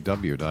www.xzbn.net.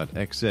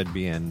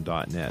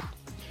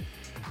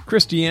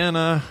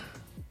 Christiana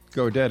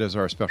GAUDET is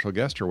our special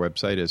guest. Her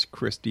website is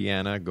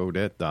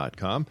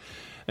CHRISTIANAGAUDET.com.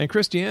 And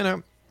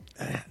Christiana,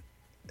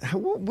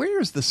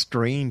 where's the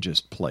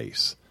strangest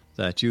place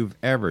that you've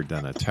ever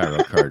done a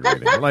tarot card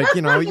reading? Like,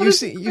 you know, you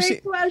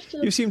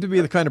seem to be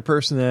the kind of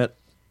person that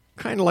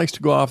kind of likes to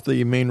go off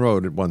the main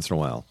road once in a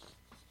while.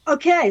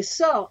 Okay,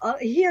 so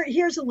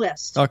here's a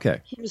list.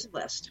 Okay. Here's a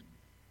list.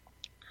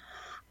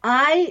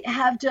 I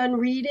have done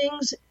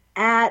readings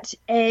at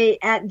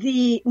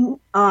the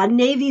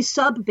Navy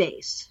sub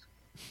base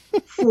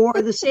for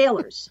the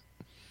sailors.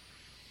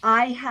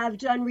 I have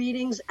done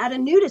readings at a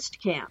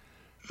nudist camp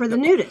for the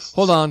nudists.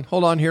 Hold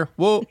on here.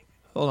 Whoa.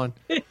 Hold on.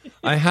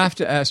 I have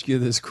to ask you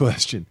this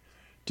question.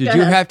 Did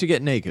you have to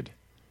get naked?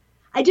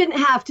 I didn't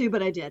have to,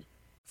 but I did.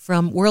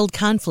 From world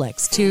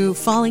conflicts to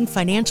falling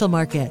financial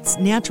markets,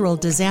 natural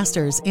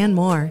disasters, and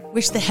more.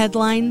 Wish the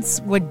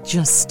headlines would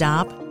just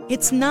stop?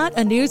 It's not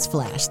a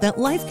newsflash that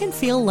life can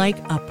feel like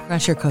a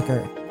pressure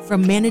cooker.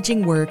 From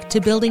managing work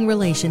to building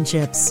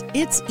relationships,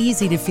 it's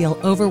easy to feel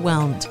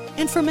overwhelmed.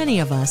 And for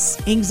many of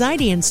us,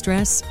 anxiety and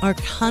stress are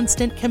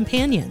constant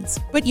companions.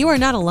 But you are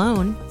not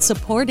alone.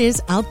 Support is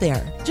out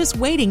there, just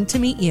waiting to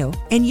meet you.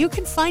 And you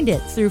can find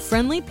it through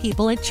friendly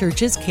people at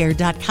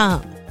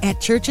churchescare.com. At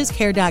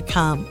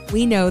churchescare.com,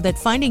 we know that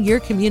finding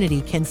your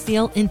community can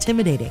feel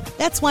intimidating.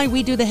 That's why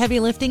we do the heavy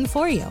lifting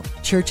for you.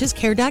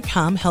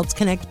 Churchescare.com helps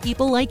connect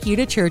people like you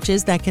to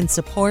churches that can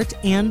support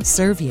and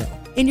serve you.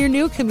 In your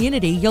new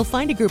community, you'll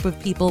find a group of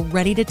people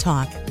ready to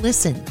talk,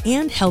 listen,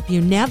 and help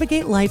you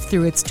navigate life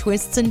through its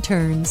twists and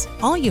turns.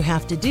 All you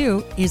have to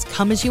do is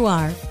come as you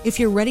are. If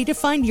you're ready to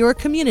find your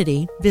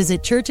community,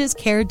 visit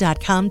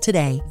churchescare.com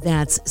today.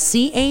 That's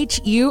CHURCHES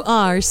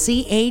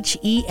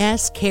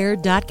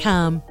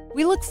care.com.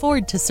 We look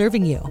forward to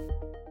serving you.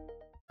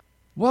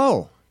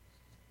 Whoa.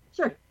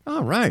 Sure.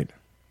 All right.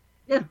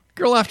 Yeah.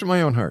 Girl after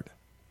my own heart.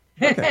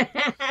 Okay.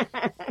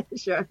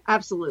 Sure.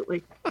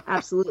 Absolutely.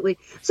 Absolutely.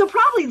 So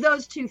probably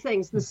those two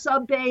things, the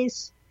sub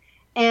base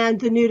and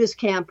the nudist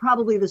camp,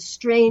 probably the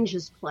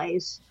strangest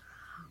place.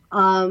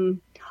 Although,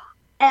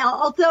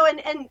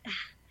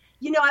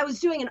 you know, I was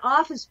doing an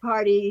office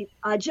party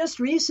just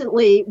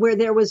recently where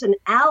there was an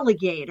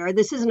alligator.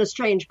 This isn't a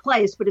strange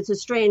place, but it's a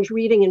strange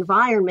reading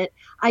environment.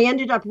 I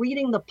ended up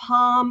reading the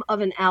palm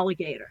of an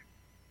alligator,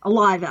 a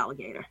live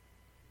alligator.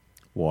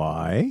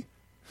 Why?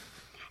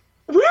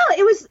 Well,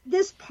 it was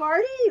this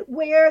party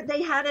where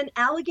they had an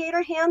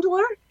alligator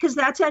handler, because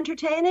that's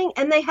entertaining,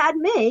 and they had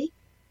me.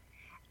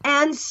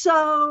 And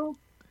so,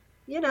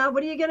 you know,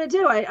 what are you going to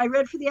do? I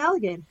read for the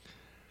alligator.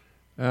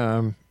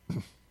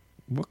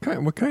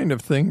 What kind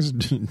of things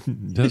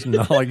does an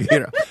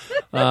alligator?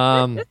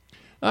 All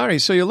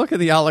right, so you look at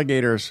the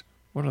alligators.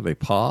 What are they,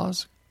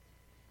 paws?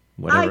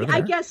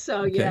 I guess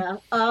so, okay.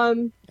 Yeah.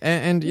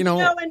 And you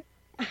know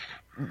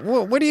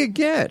what do you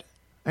get?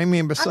 I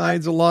mean,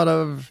 besides a lot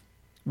of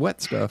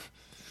wet stuff.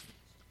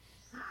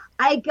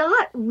 I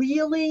got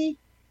really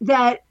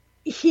that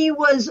he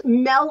was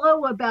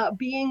mellow about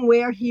being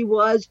where he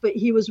was, but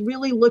he was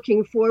really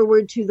looking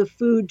forward to the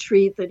food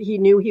treat that he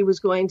knew he was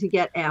going to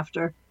get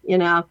after, you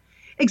know.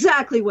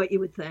 Exactly what you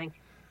would think.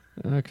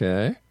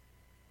 Okay.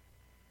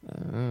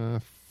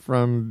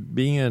 From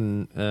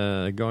being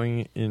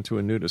going into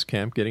a nudist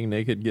camp, getting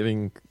naked,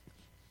 giving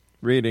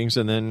readings,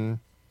 and then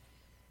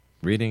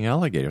reading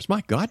alligators.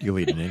 My God, you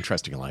lead an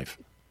interesting life.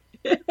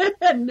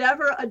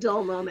 Never a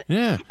dull moment.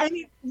 Yeah. I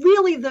mean,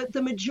 really,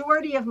 the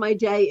majority of my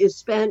day is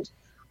spent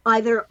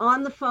either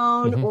on the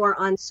phone or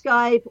on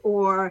Skype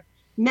or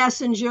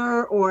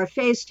Messenger or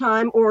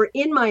FaceTime or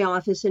in my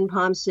office in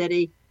Palm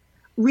City,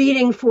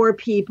 reading for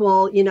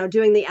people,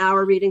 doing the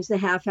hour readings, the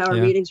half-hour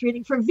readings,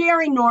 reading for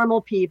very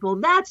normal people.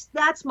 That's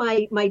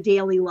my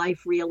daily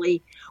life,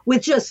 really,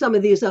 with just some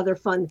of these other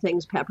fun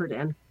things peppered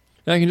in.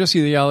 I can just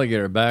see the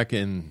alligator back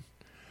in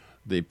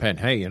the pen.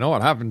 Hey, you know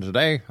what happened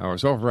today? I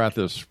was over at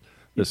this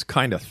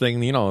kind of thing.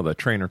 The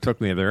trainer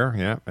took me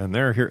there, and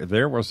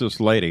there was this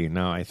lady.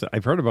 Now,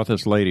 I've heard about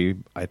this lady.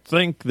 I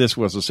think this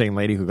was the same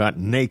lady who got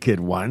naked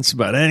once.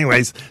 But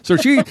anyways, so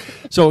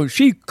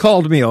she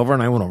called me over,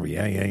 and I went over,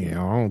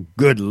 oh,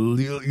 good.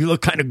 You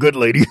look kind of good,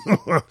 lady.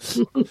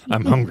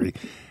 I'm hungry.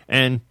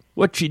 And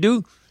what'd she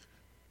do?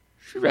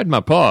 She read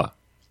my paw.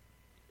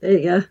 There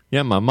you go.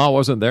 Yeah, my ma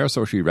wasn't there,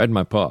 so she read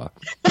my paw.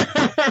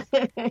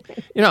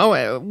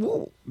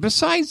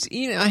 Besides,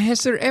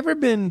 has there ever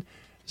been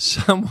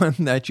someone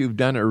that you've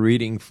done a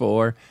reading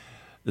for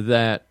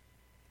that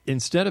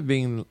instead of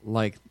being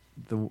like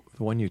the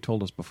one you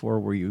told us before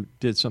where you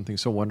did something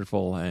so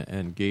wonderful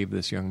and gave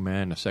this young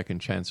man a second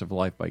chance of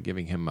life by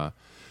giving him a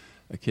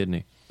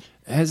kidney,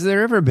 has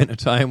there ever been a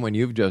time when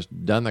you've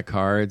just done the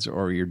cards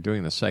or you're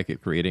doing the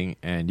psychic reading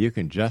and you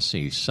can just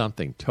see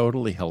something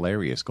totally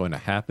hilarious going to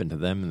happen to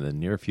them in the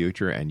near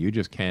future and you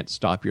just can't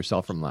stop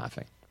yourself from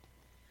laughing?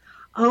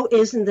 Oh,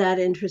 isn't that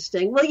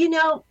interesting? Well,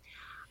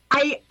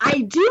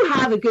 I do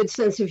have a good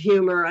sense of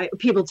humor.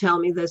 People tell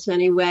me this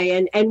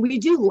anyway, and we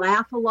do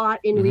laugh a lot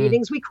in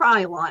readings. We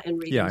cry a lot in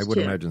readings, yeah, I would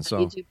imagine so.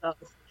 We do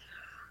both.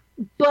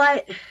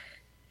 But,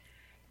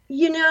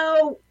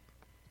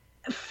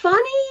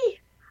 funny,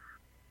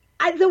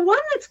 the one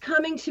that's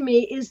coming to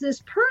me is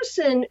this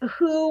person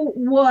who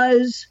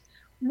was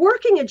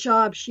working a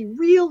job she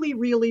really,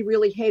 really,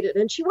 really hated.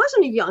 And she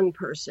wasn't a young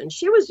person.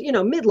 She was,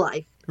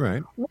 midlife.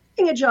 Right.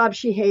 Working a job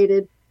she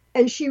hated.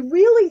 And she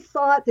really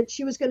thought that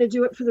she was going to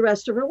do it for the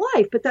rest of her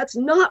life. But that's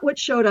not what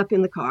showed up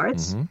in the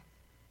cards.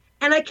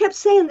 And I kept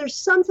saying, there's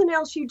something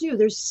else you do.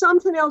 There's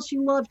something else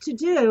you love to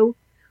do.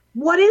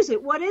 What is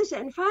it? What is it?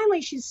 And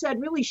finally she said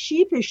really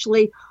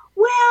sheepishly,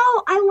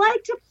 well, I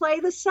like to play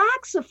the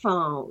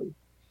saxophone.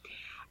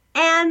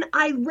 And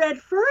I read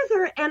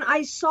further and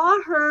I saw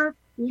her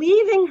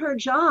leaving her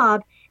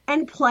job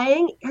and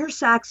playing her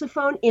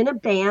saxophone in a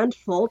band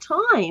full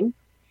time.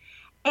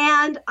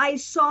 And I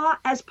saw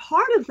as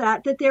part of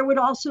that there would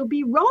also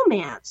be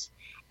romance.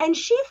 And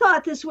she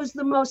thought this was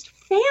the most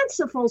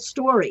fanciful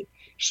story.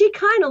 She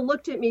kind of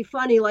looked at me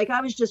funny, like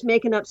I was just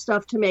making up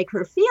stuff to make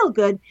her feel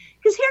good.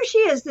 Because here she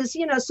is, this,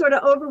 sort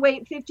of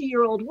overweight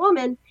 50-year-old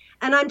woman.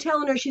 And I'm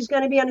telling her she's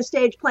going to be on a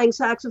stage playing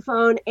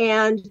saxophone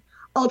and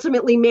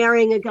ultimately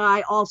marrying a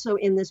guy also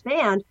in this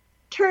band.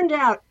 Turned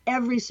out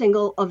every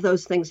single of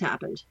those things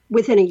happened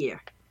within a year.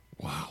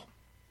 Wow.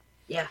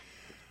 Yeah.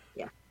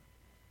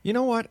 You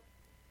know what?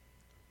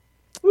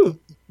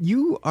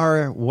 You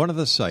are one of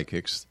the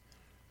psychics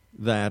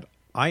that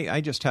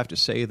I just have to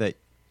say that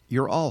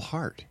you're all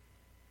heart.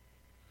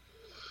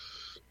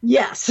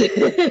 Yes.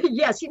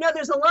 Yes.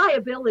 There's a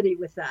liability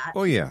with that.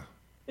 Oh, yeah.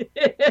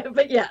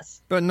 But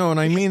yes. But no, and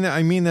I mean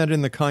that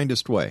in the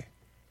kindest way.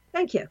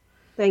 Thank you.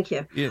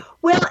 Yeah.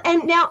 Well,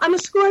 and now I'm a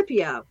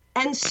Scorpio.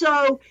 And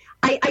so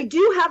I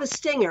do have a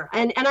stinger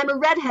and I'm a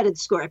redheaded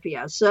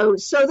Scorpio. So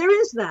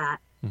there is that.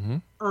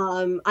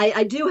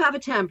 I do have a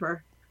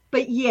temper.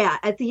 But yeah,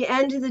 at the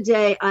end of the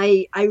day,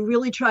 I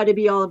really try to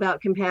be all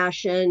about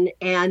compassion.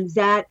 And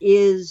that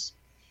is,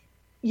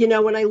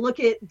 when I look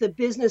at the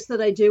business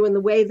that I do and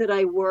the way that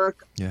I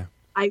work,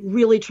 I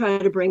really try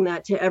to bring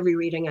that to every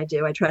reading I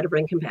do. I try to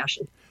bring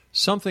compassion.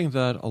 Something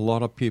that a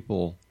lot of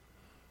people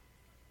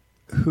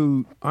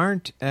who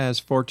aren't as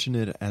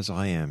fortunate as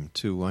I am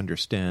to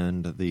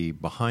understand the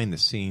behind the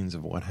scenes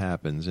of what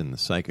happens in the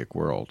psychic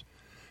world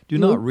do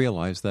not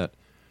realize that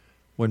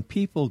when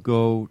people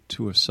go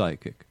to a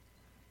psychic,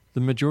 the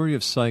majority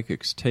of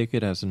psychics take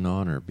it as an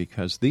honor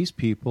because these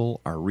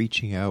people are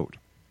reaching out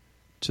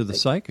to the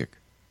psychic.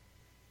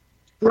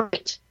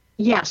 Right.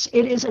 Yes,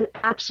 it is an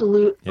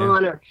absolute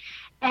honor.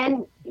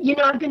 And,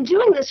 I've been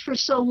doing this for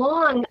so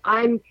long,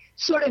 I'm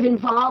sort of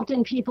involved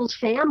in people's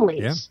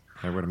families.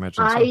 Yeah, I would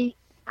imagine so.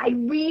 I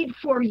read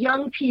for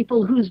young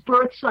people whose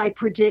births I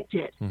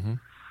predicted.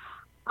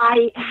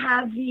 I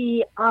have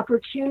the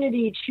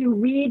opportunity to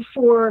read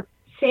for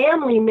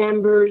family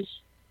members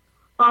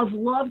of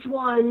loved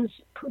ones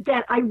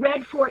that I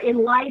read for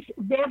in life.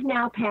 They've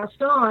now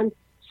passed on.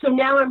 So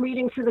now I'm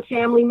reading for the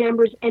family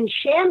members and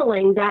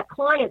channeling that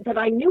client that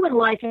I knew in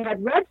life and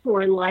had read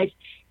for in life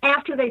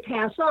after they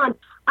pass on.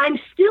 I'm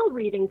still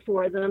reading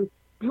for them,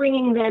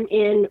 bringing them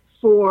in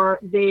for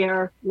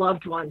their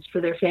loved ones, for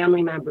their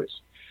family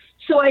members.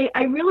 So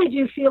I really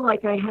do feel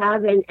like I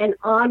have an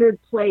honored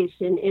place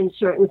in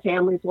certain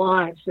families'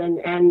 lives,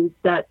 and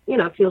that,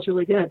 feels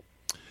really good.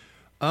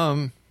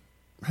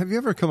 Have you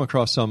ever come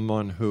across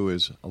someone who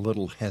is a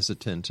little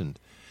hesitant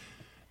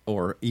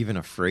or even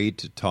afraid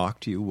to talk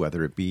to you,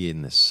 whether it be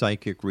in the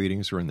psychic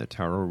readings or in the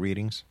tarot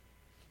readings?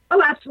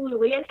 Oh,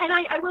 absolutely. And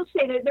I will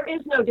say that there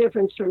is no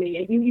difference for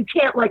me. You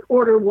can't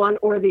order one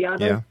or the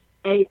other.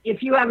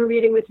 if you have a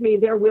reading with me,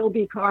 there will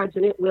be cards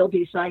and it will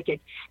be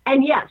psychic.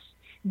 And yes,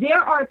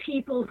 there are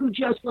people who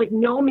just like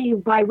know me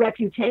by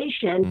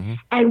reputation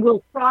and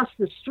will cross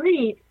the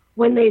street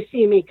when they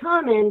see me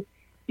coming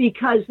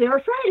because they're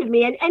afraid of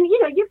me. And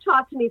you've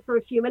talked to me for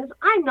a few minutes.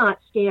 I'm not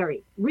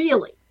scary,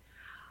 really.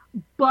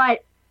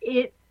 But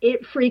it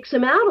freaks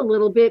them out a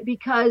little bit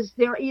because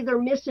they're either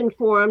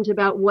misinformed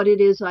about what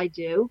it is I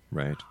do.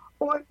 Right.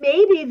 Or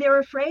maybe they're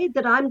afraid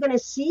that I'm going to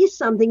see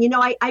something.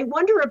 I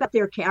wonder about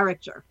their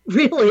character,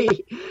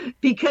 really,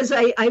 because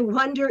I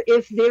wonder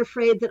if they're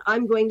afraid that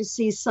I'm going to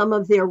see some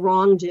of their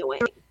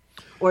wrongdoing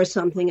or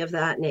something of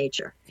that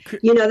nature.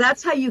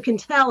 That's how you can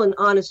tell an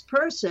honest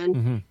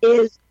person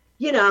is,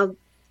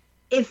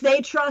 if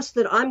they trust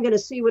that I'm going to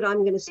see what I'm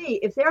going to see.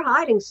 If they're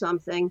hiding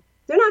something,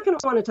 they're not going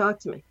to want to talk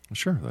to me.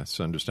 Sure,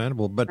 that's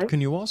understandable. But can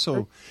you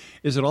also,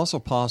 is it also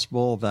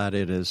possible that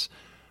it is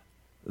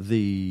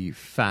the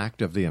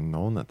fact of the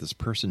unknown that this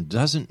person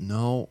doesn't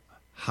know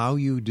how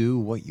you do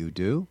what you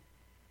do?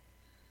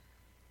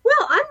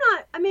 Well,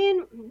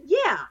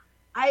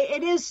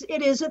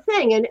 it is a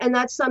thing. And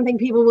that's something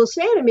people will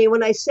say to me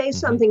when I say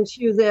something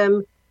to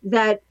them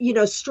that,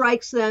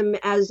 strikes them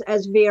as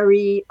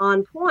very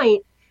on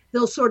point.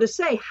 They'll sort of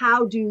say,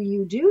 how do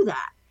you do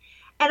that?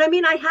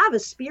 And I have a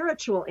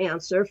spiritual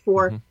answer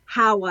for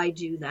how I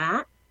do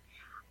that.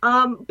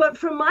 But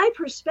from my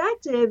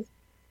perspective,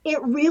 it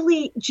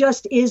really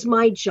just is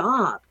my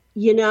job,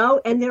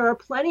 and there are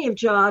plenty of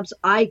jobs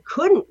I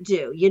couldn't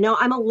do.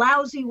 I'm a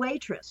lousy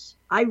waitress.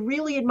 I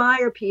really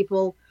admire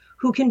people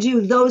who can do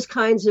those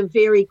kinds of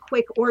very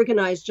quick,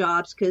 organized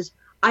jobs because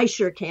I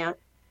sure can't.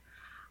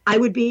 I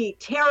would be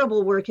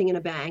terrible working in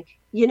a bank,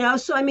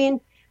 So,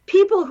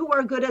 people who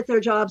are good at their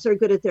jobs are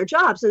good at their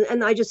jobs.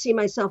 And I just see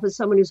myself as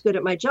someone who's good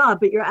at my job.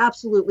 But you're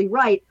absolutely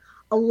right.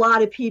 A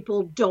lot of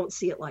people don't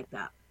see it like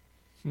that.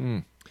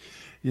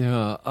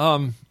 Yeah.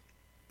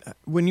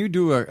 When you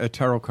do a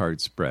tarot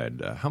card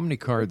spread, how many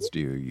cards do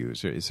you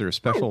use? Is there a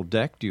special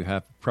deck? Do you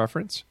have a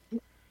preference?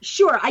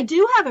 Sure, I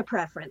do have a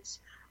preference.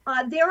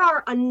 There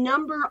are a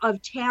number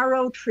of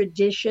tarot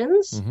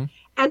traditions,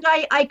 and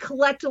I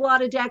collect a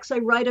lot of decks. I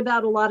write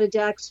about a lot of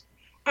decks,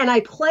 and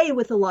I play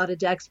with a lot of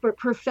decks. But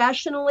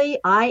professionally,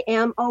 I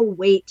am a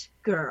weight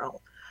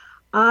girl.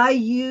 I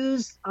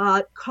use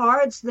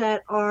cards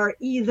that are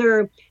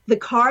either the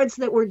cards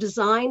that were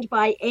designed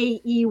by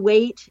A.E.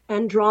 Waite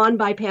and drawn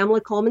by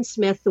Pamela Coleman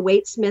Smith, the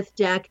Waite Smith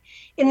deck.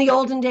 In the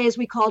olden days,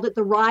 we called it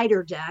the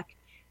Ryder deck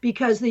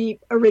because the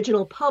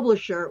original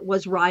publisher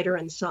was Ryder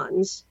and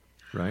Sons.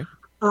 Right.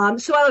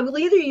 So I will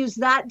either use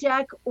that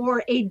deck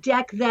or a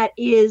deck that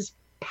is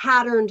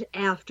patterned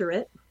after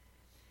it.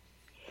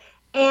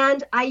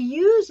 And I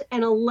use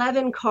an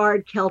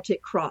 11-card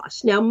Celtic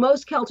cross. Now,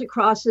 most Celtic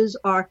crosses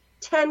are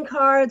 10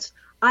 cards.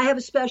 I have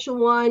a special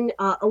one,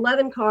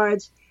 11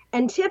 cards.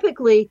 And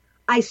typically,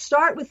 I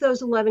start with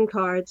those 11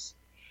 cards,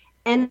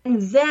 and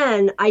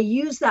then I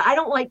use that. I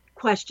don't like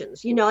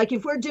questions. Like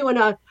if we're doing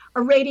a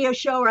radio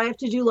show where I have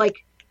to do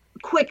like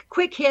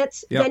quick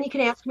hits, then you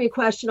can ask me a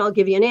question, I'll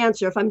give you an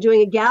answer. If I'm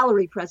doing a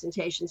gallery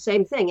presentation,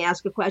 same thing.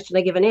 Ask a question,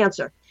 I give an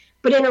answer.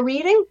 But in a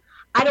reading,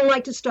 I don't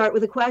like to start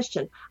with a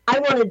question. I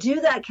want to do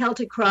that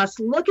Celtic cross,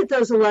 look at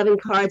those 11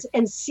 cards,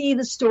 and see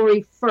the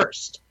story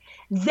first.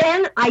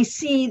 Then I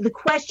see the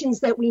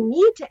questions that we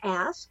need to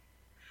ask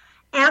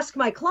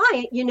my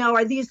client,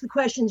 are these the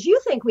questions you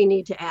think we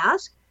need to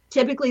ask?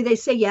 Typically they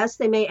say yes,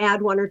 they may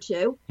add one or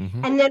two.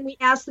 And then we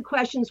ask the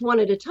questions one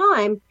at a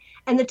time.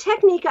 And the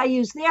technique I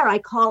use there, I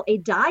call a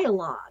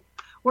dialogue,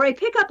 where I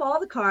pick up all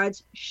the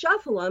cards,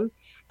 shuffle them,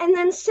 and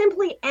then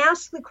simply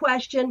ask the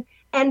question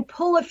and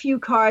pull a few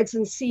cards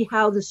and see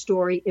how the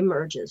story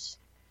emerges.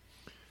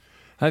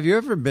 Have you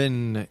ever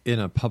been in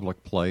a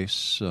public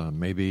place,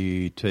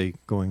 maybe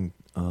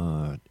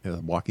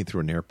walking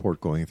through an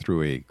airport, going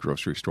through a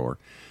grocery store,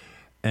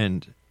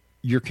 and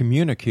you're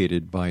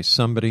communicated by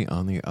somebody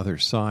on the other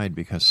side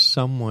because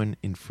someone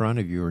in front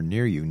of you or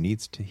near you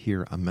needs to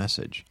hear a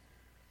message?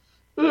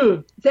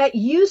 That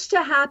used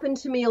to happen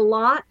to me a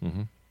lot,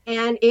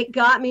 and it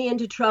got me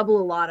into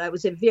trouble a lot. I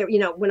was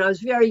when I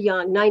was very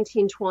young,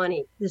 19,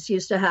 20, this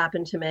used to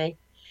happen to me.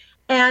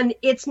 And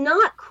it's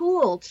not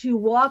cool to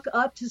walk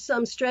up to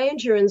some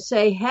stranger and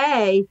say,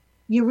 hey,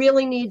 you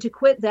really need to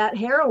quit that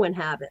heroin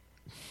habit.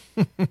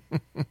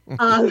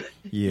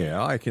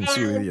 Yeah, I can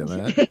see with you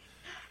that.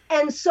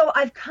 And so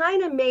I've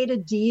kind of made a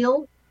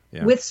deal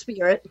with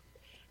Spirit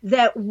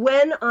that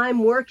when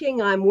I'm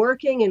working,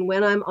 and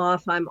when I'm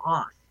off, I'm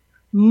off.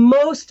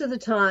 Most of the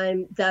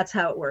time, that's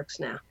how it works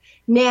now.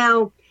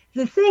 Now,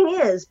 the thing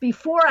is,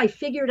 before I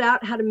figured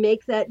out how to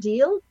make that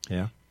deal,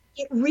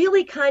 it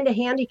really kind of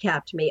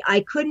handicapped me.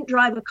 I couldn't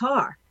drive a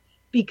car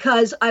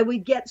because I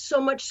would get so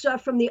much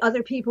stuff from the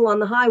other people on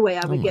the highway,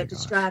 I would get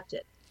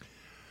distracted.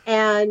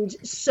 And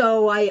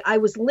so I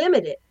was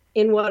limited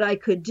in what I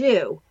could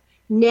do.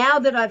 Now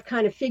that I've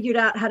kind of figured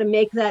out how to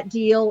make that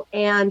deal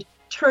and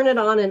turn it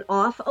on and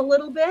off a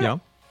little bit,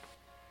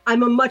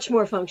 I'm a much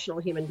more functional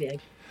human being.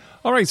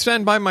 All right,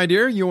 stand by, my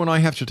dear. You and I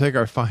have to take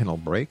our final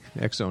break.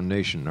 X-Zone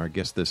Nation, our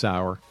guest this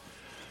hour,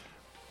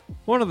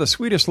 One of the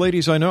sweetest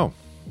ladies I know.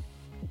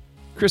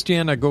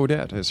 Christiana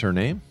Gaudet is her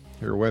name.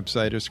 Her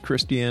website is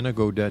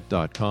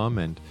CHRISTIANAGaudet.com,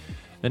 and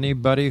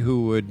anybody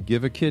who would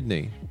give a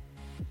kidney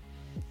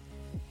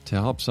to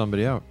help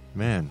somebody out,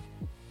 man,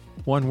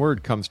 one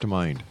word comes to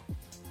mind: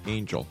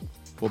 angel.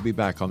 We'll be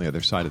back on the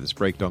other side of this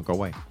break. Don't go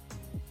away.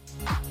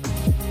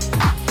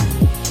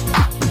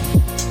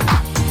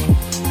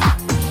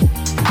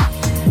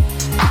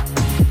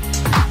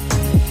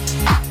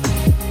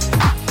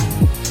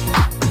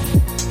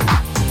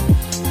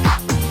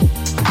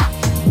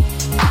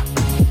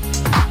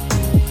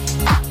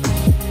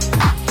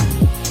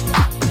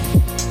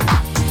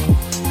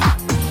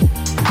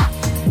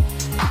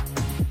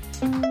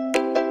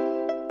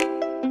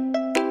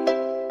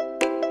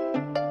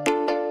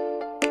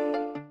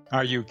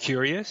 Are you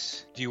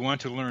curious? Do you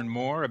want to learn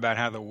more about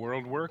how the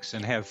world works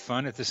and have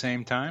fun at the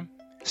same time?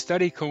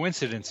 Study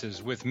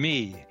coincidences with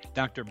me,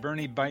 Dr.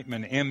 Bernie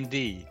Beitman,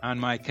 MD, on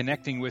my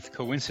Connecting with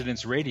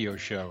Coincidence radio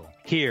show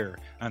here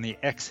on the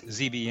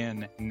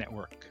XZBN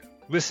network.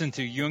 Listen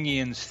to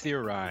Jungians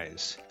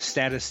theorize,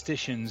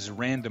 statisticians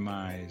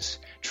randomize,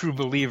 true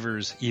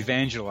believers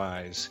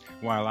evangelize,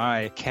 while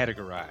I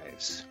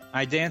categorize.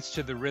 I dance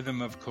to the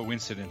rhythm of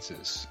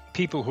coincidences.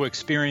 People who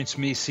experience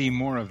me see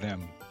more of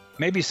them.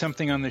 Maybe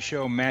something on the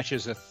show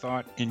matches a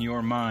thought in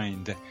your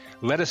mind.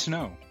 Let us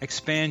know.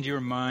 Expand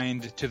your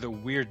mind to the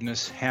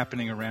weirdness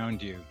happening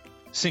around you.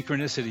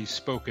 Synchronicity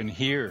spoken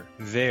here,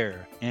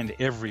 there, and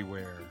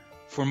everywhere.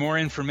 For more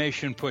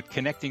information, put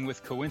Connecting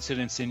with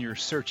Coincidence in your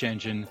search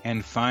engine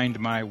and find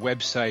my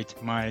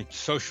website, my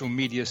social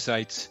media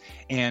sites,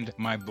 and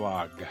my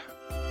blog.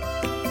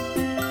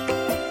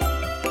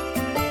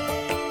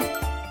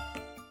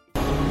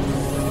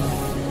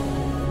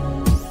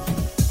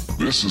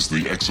 This is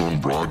the X-Zone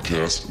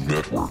Broadcast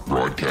Network,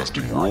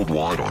 broadcasting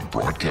worldwide on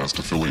broadcast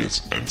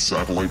affiliates and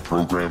satellite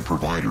program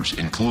providers,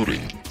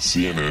 including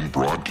CNN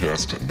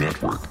Broadcast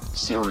Network,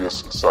 Sirius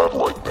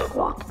Satellite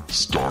Network,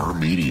 Star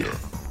Media,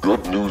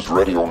 Good News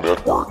Radio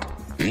Network,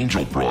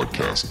 Angel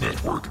Broadcast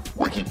Network,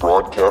 Wiki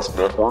Broadcast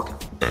Network,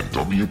 and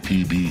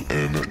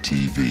WPBN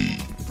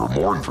TV. For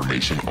more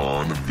information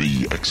on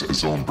the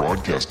X-Zone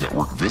Broadcast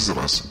Network, visit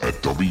us at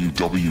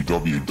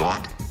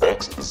www.xzbn.net.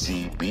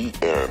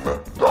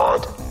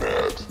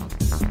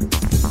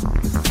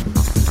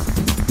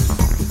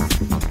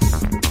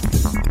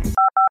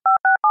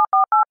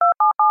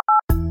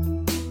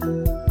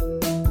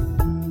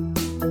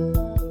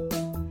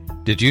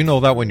 Did you know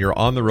that when you're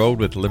on the road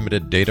with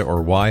limited data or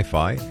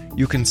Wi-Fi,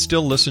 you can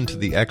still listen to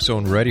the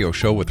X-Zone Radio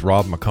Show with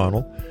Rob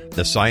McConnell,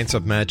 The Science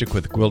of Magic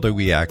with Gwilda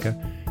Wiyaka,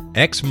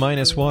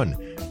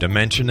 X-1,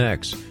 Dimension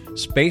X,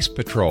 Space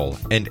Patrol,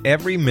 and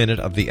every minute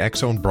of the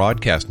X-Zone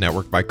Broadcast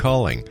Network by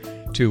calling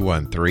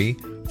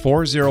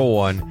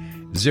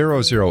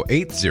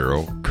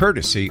 213-401-0080,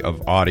 courtesy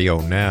of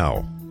Audio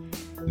Now.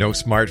 No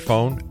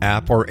smartphone,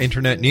 app, or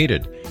internet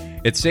needed.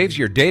 It saves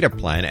your data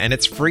plan, and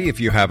it's free if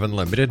you have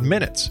unlimited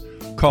minutes.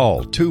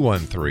 Call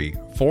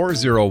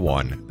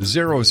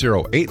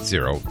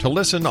 213-401-0080 to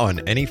listen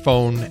on any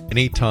phone,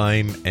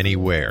 anytime,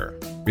 anywhere.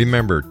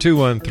 Remember,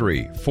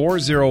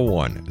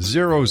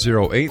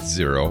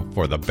 213-401-0080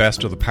 for the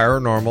best of the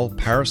paranormal,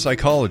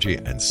 parapsychology,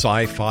 and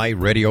sci-fi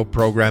radio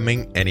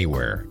programming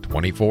anywhere,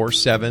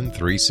 24/7,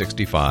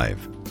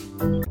 365.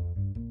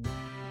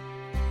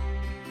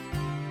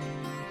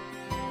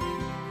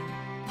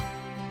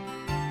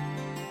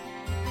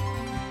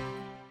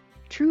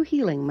 True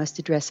healing must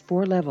address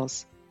 4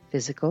 levels: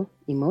 physical,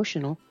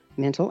 emotional,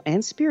 mental,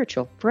 and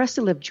spiritual, for us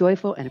to live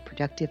joyful and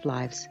productive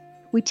lives.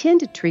 We tend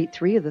to treat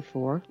 3 of the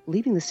 4,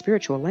 leaving the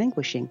spiritual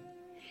languishing.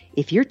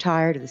 If you're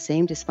tired of the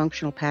same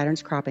dysfunctional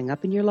patterns cropping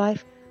up in your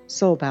life,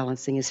 Soul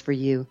Balancing is for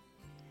you.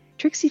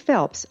 Trixie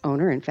Phelps,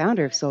 owner and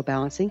founder of Soul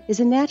Balancing,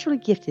 is a naturally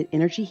gifted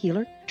energy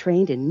healer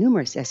trained in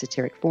numerous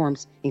esoteric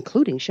forms,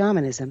 including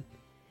shamanism.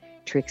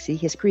 Trixie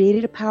has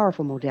created a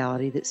powerful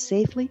modality that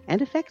safely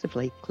and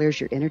effectively clears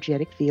your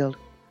energetic field.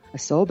 A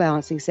Soul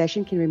Balancing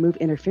session can remove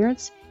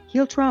interference,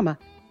 heal trauma,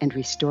 and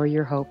restore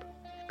your hope.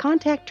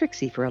 Contact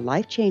Trixie for a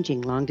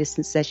life-changing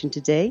long-distance session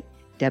today,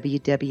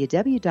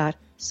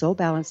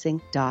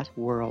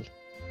 www.soulbalancing.world.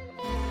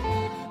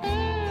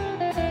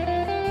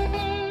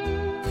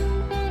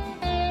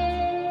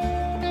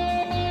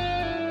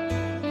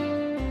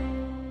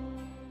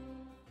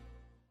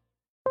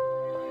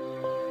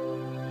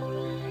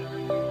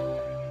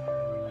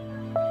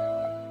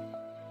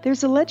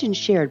 There's a legend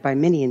shared by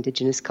many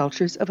indigenous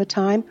cultures of a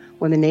time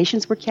when the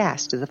nations were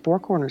cast to the 4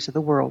 corners of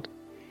the world.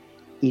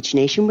 Each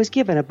nation was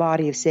given a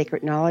body of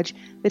sacred knowledge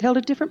that held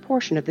a different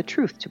portion of the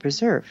truth to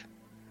preserve.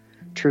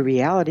 True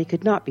reality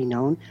could not be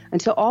known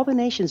until all the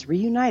nations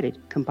reunited,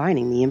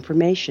 combining the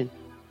information.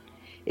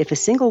 If a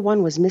single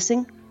one was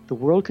missing, the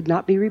world could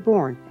not be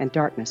reborn and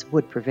darkness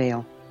would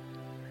prevail.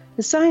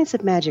 The Science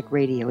of Magic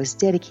Radio is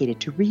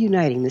dedicated to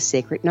reuniting the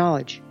sacred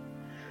knowledge.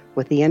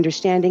 With the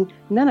understanding,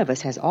 none of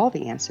us has all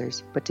the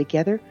answers, but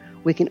together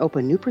we can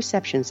open new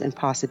perceptions and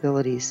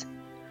possibilities.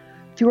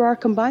 Through our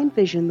combined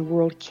vision, the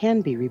world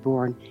can be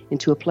reborn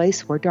into a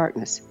place where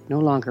darkness no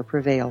longer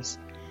prevails.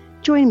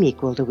 Join me,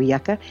 Gwilda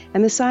Wiyaka,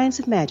 and the Science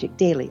of Magic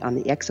daily on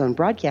the X-Zone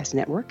Broadcast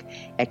Network,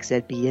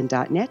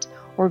 xzbn.net,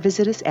 or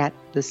visit us at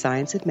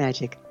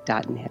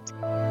thescienceofmagic.net.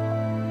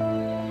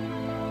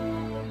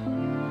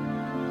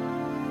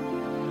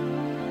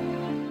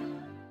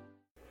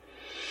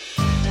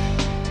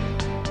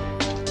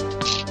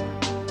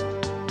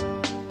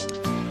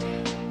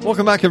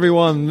 Welcome back,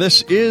 everyone.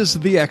 This is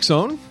the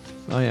X-Zone.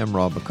 I am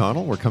Rob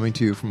McConnell. We're coming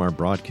to you from our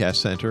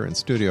broadcast center and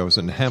studios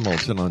in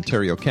Hamilton,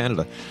 Ontario,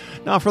 Canada.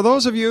 Now, for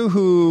those of you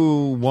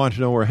who want to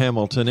know where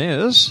Hamilton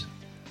is,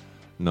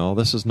 no,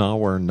 this is not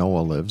where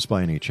Noah lives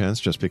by any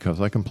chance, just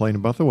because I complain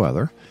about the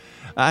weather.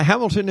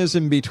 Hamilton is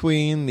in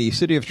between the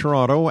city of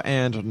Toronto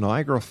and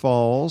Niagara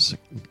Falls,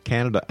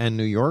 Canada and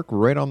New York,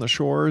 right on the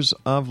shores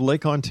of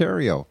Lake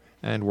Ontario.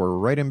 And we're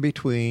right in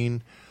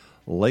between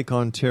Lake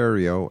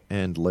Ontario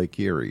and Lake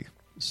Erie.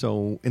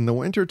 So in the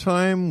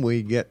wintertime,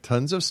 we get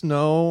tons of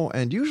snow,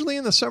 and usually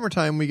in the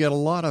summertime, we get a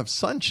lot of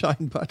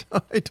sunshine, but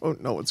I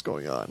don't know what's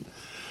going on.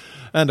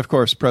 And, of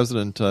course,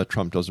 President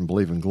Trump doesn't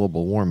believe in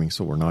global warming,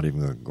 so we're not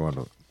even going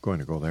to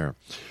go there.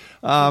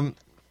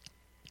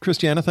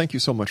 Christiana, thank you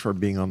so much for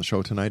being on the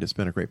show tonight. It's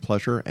been a great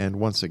pleasure. And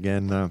once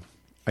again,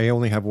 I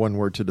only have one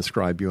word to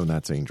describe you, and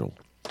that's angel.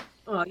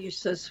 Oh, you're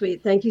so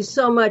sweet. Thank you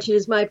so much. It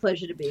is my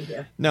pleasure to be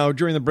here. Now,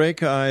 during the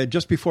break,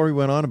 just before we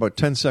went on, about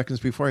 10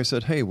 seconds before, I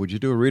said, hey, would you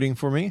do a reading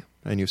for me?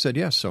 And you said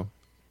yes, so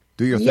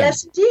do your thing.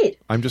 Yes, indeed.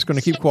 I'm just going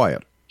to keep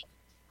quiet.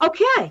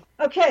 Okay,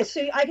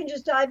 so I can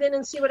just dive in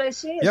and see what I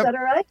see? Is that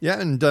all right?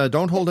 Yeah, and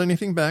don't hold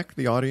anything back.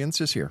 The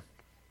audience is here.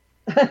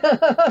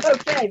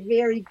 Okay,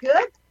 very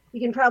good.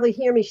 You can probably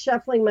hear me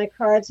shuffling my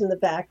cards in the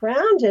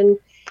background. And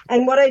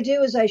what I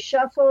do is I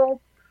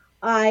shuffle,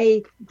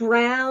 I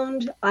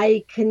ground,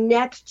 I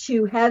connect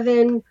to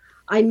heaven,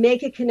 I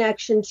make a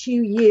connection to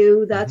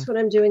you. That's what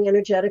I'm doing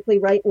energetically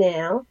right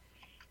now.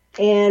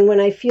 And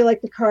when I feel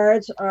like the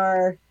cards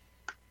are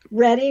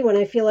ready, when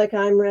I feel like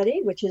I'm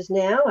ready, which is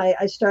now,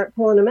 I start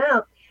pulling them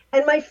out.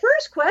 And my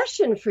first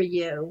question for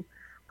you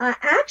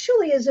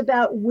actually is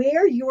about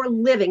where you're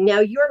living.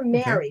 Now, you're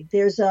married.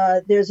 There's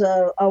a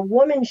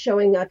woman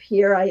showing up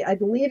here. I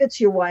believe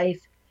it's your wife.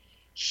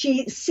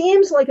 She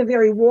seems like a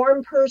very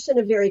warm person,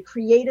 a very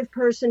creative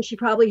person. She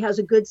probably has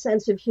a good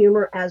sense of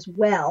humor as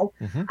well.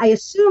 I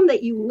assume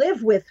that you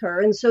live with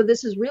her. And so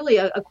this is really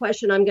a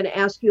question I'm going to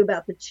ask you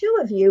about the two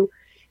of you.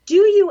 Do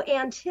you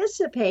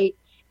anticipate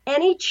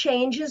any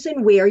changes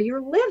in where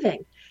you're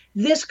living?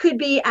 This could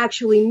be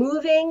actually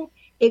moving.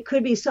 It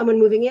could be someone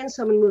moving in,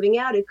 someone moving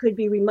out. It could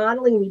be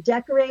remodeling,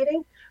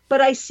 redecorating.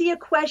 But I see a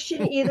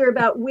question either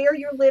about where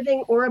you're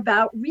living or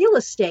about real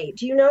estate.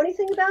 Do you know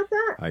anything about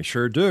that? I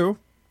sure do.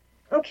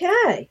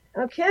 Okay.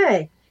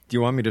 Do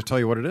you want me to tell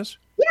you what it is?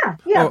 Yeah,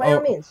 by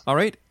all means. All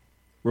right.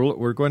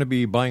 We're going to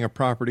be buying a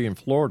property in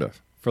Florida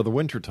for the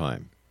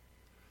wintertime.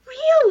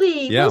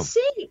 Really? Yeah. We'll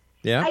see.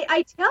 Yeah.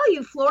 I tell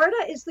you, Florida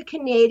is the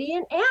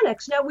Canadian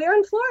annex. Now, where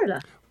in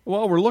Florida?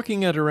 Well, we're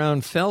looking at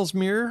around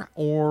Fellsmere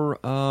or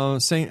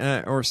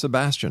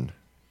Sebastian.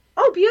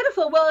 Oh,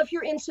 beautiful. Well, if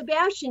you're in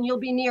Sebastian, you'll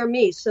be near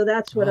me, so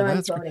that's what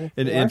I'm voting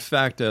for. In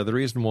fact, the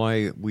reason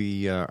why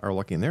we are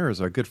looking there is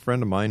a good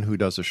friend of mine who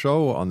does a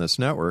show on this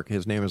network.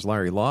 His name is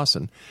Larry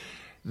Lawson.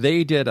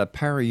 They did a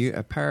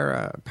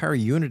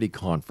Para-Unity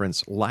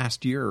conference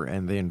last year,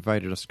 and they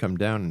invited us to come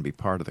down and be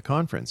part of the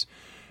conference.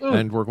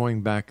 And we're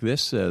going back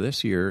this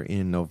year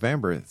in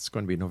November. It's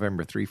going to be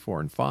November 3, 4,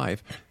 and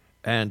 5.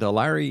 And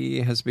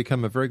Larry has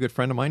become a very good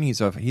friend of mine.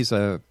 He's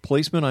a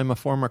policeman. I'm a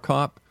former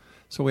cop.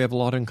 So we have a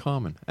lot in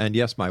common. And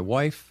yes, my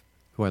wife,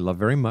 who I love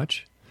very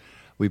much,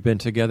 we've been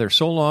together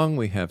so long,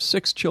 we have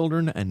 6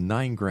 children and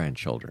 9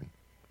 grandchildren.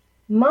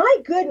 My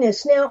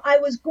goodness. Now, I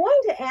was going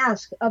to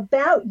ask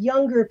about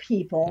younger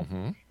people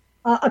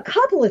a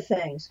couple of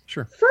things.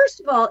 Sure. First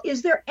of all,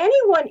 is there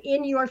anyone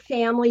in your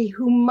family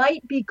who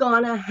might be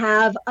going to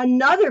have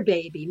another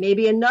baby,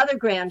 maybe another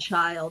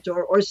grandchild,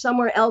 or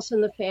somewhere else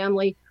in the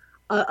family,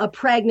 a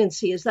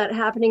pregnancy? Is that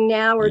happening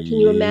now, or can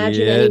you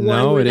imagine anyone?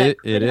 No,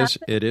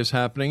 it is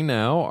happening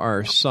now.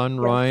 Our son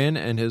Ryan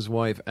and his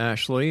wife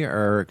Ashley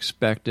are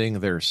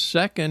expecting their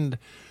second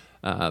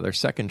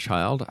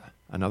child,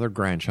 another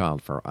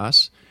grandchild for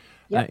us,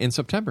 in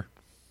September.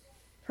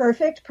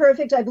 Perfect.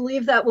 I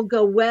believe that will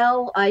go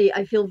well.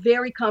 I feel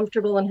very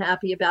comfortable and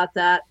happy about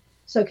that.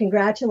 So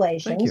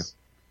congratulations. Thank you.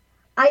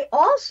 I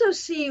also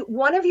see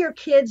one of your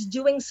kids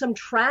doing some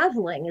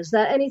traveling. Is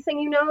that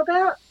anything you know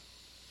about?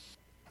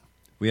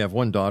 We have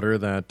one daughter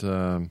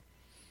that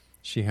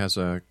she has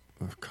a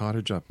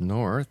cottage up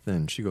north,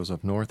 and she goes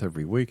up north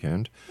every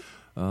weekend.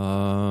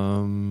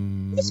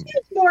 This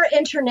is more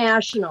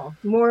international,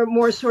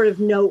 more sort of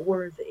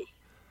noteworthy.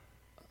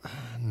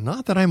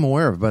 Not that I'm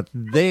aware of, but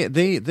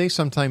they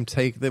sometimes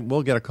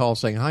we'll get a call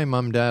saying, "Hi,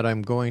 Mom, Dad,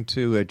 I'm going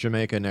to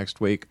Jamaica next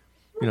week."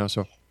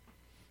 So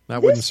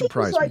that wouldn't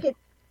surprise me.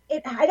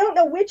 I don't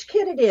know which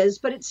kid it is,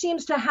 but it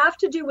seems to have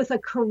to do with a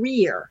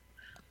career.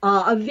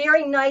 A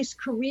very nice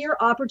career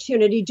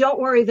opportunity.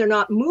 Don't worry, they're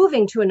not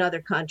moving to another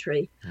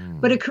country,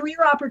 but a career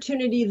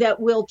opportunity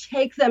that will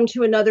take them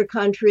to another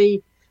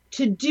country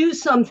to do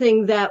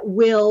something that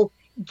will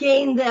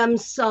gain them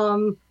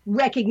some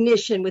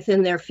recognition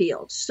within their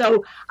field.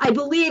 So I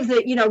believe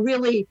that,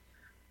 really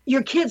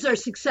your kids are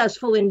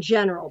successful in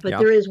general, but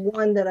there is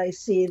one that I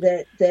see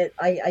that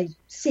I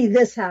see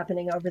this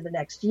happening over the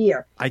next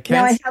year.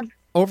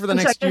 Over the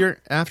next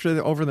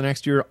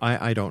year,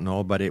 I don't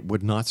know, but it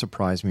would not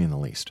surprise me in the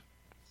least.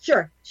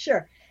 Sure.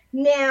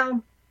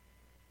 Now,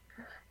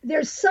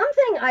 there's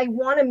something I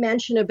want to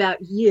mention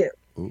about you.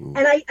 Ooh.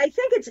 And I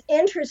think it's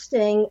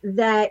interesting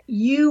that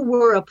you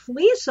were a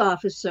police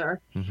officer.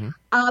 Mm-hmm.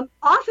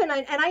 Often, I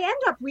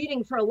end up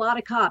reading for a lot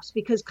of cops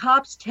because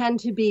cops tend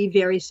to be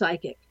very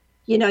psychic.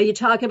 You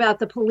talk about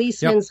the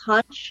policeman's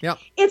hunch. Yep.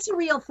 It's a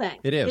real thing.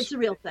 It is. It's a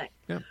real thing.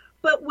 Yep.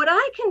 But what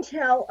I can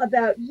tell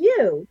about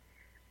you,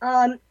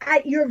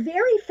 at your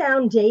very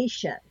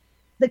foundation,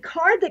 the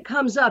card that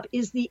comes up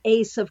is the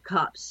Ace of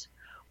Cups,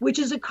 which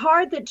is a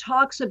card that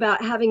talks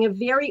about having a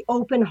very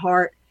open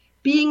heart,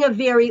 being a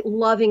very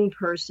loving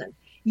person.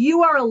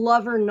 You are a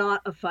lover,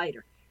 not a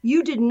fighter.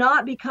 You did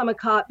not become a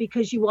cop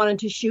because you wanted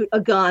to shoot a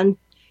gun.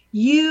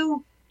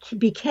 You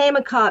became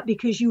a cop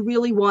because you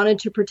really wanted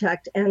to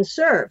protect and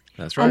serve.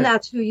 That's right. And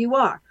that's who you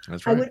are.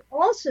 That's right. I would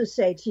also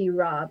say to you,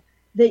 Rob,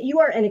 that you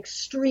are an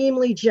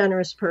extremely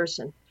generous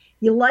person.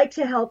 You like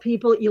to help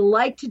people. You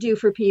like to do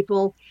for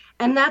people.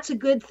 And that's a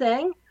good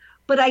thing.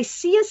 But I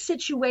see a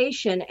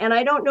situation, and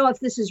I don't know if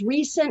this is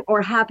recent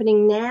or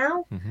happening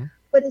now,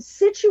 but a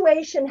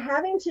situation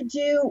having to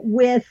do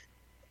with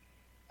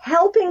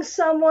helping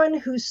someone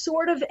who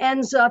sort of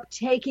ends up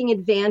taking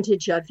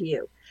advantage of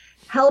you,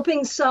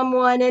 helping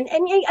someone. And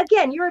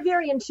again, you're a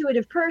very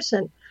intuitive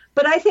person,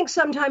 but I think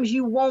sometimes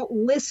you won't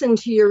listen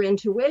to your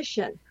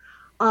intuition.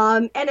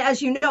 And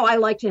as you know, I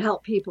like to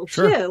help people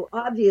too,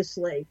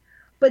 obviously.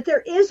 But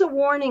there is a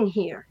warning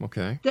here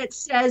that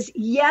says,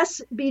 yes,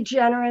 be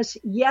generous.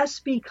 Yes,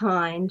 be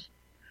kind.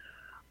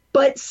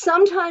 But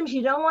sometimes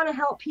you don't want to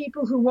help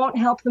people who won't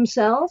help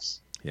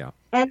themselves. Yeah.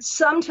 And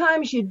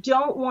sometimes you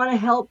don't want to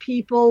help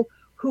people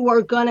who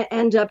are going to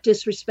end up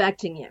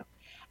disrespecting you.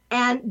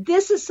 And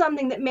this is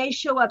something that may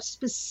show up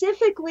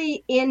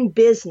specifically in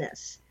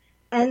business.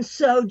 And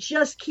so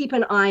just keep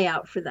an eye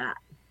out for that.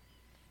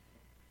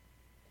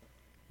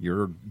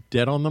 You're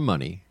dead on the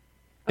money.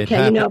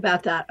 Okay, you know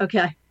about that.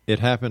 Okay. It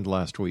happened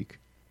last week.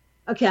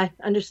 Okay,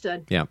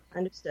 understood. Yeah.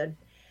 Understood.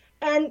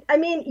 And I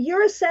mean,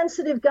 you're a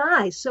sensitive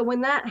guy. So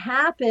when that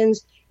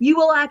happens, you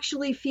will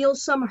actually feel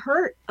some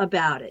hurt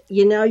about it.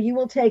 You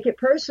will take it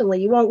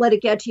personally. You won't let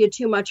it get to you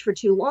too much for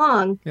too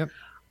long. Yep.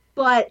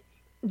 But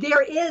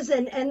there is,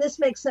 and this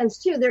makes sense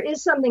too, there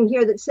is something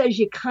here that says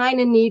you kind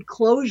of need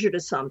closure to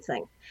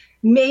something.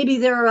 Maybe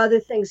there are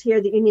other things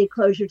here that you need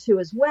closure to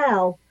as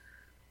well.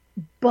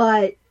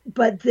 But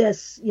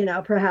this,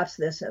 perhaps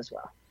this as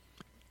well.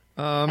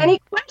 Any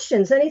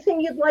questions?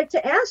 Anything you'd like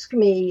to ask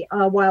me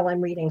while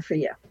I'm reading for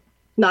you?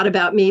 Not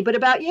about me, but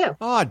about you.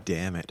 Oh,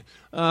 damn it.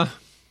 No,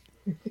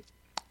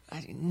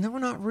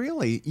 not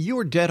really. You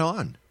were dead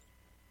on.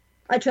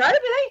 I try to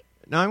be.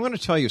 Now, I'm going to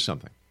tell you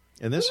something,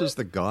 and this is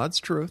the God's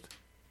truth.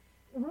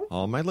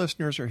 All my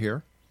listeners are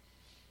here.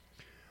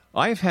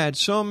 I've had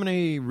so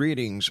many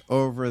readings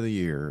over the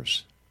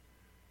years.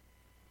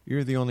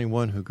 You're the only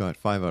one who got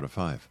 5 out of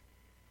 5.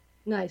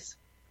 Nice.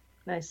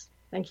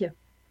 Thank you.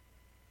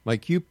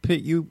 Like you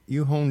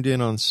honed in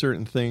on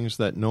certain things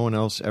that no one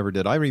else ever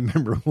did. I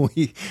remember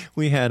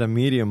we had a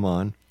medium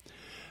on.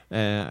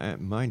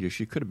 Mind you,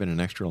 she could have been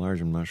an extra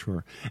large, I'm not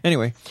sure.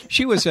 Anyway,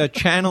 she was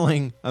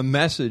channeling a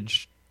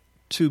message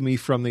to me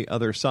from the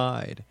other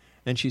side.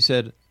 And she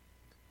said,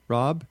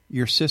 Rob,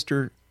 your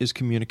sister is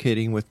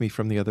communicating with me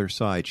from the other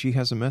side. She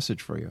has a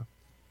message for you.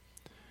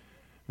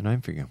 And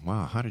I'm thinking,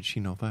 wow, how did she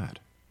know that?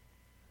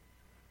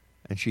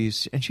 And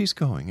she's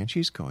going,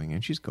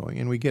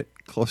 and we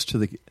get close to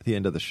the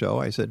end of the show.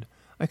 I said,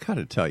 I got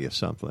to tell you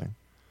something.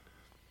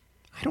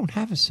 I don't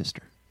have a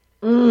sister.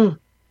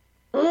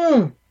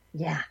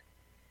 Yeah.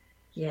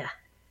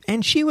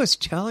 And she was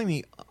telling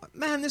me,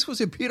 man, this was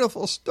a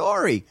beautiful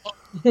story.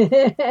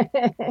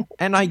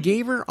 And I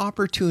gave her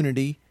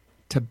opportunity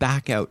to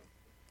back out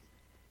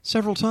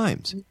several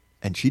times,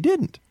 and she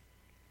didn't.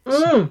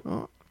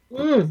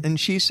 And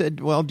she said,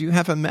 well, do you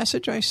have a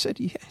message? I said,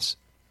 yes.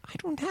 I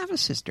don't have a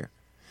sister.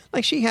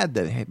 Like, she had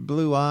the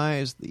blue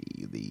eyes,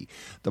 the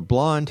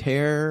blonde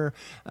hair.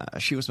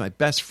 She was my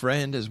best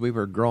friend as we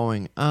were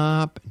growing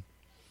up.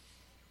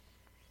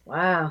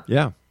 Wow.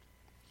 Yeah.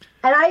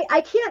 And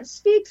I can't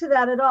speak to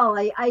that at all.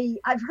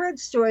 I've heard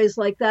stories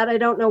like that. I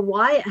don't know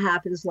why it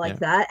happens like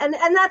that.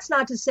 And that's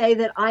not to say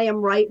that I am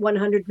right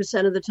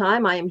 100% of the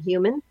time. I am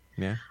human.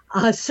 Yeah.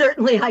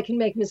 Certainly I can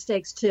make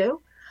mistakes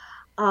too.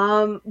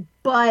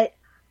 But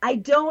I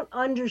don't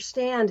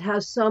understand how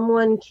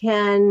someone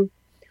can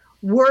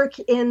work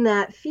in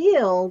this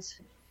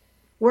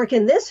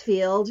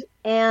field,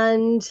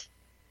 and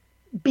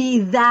be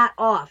that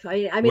off.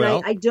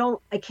 I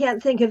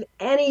can't think of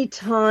any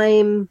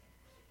time.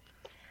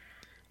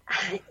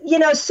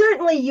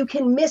 Certainly you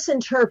can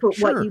misinterpret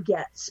what you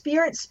get.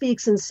 Spirit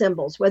speaks in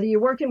symbols, whether you're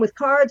working with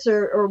cards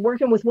or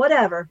working with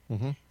whatever.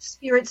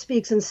 Spirit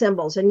speaks in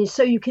symbols. And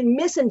so you can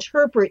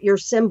misinterpret your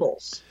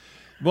symbols.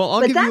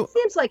 Well, but that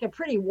seems like a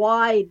pretty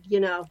wide,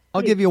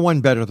 I'll give you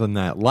one better than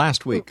that.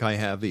 Last week, I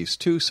have these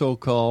two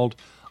so-called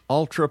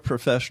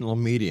ultra-professional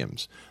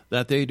mediums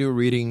that they do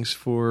readings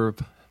for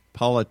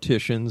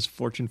politicians,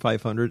 Fortune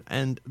 500,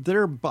 and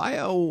their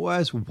bio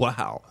was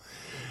wow.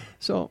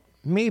 So,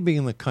 me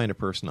being the kind of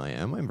person I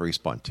am, I'm very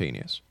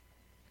spontaneous.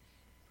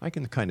 I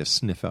can kind of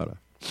sniff out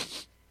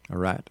a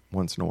rat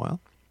once in a while.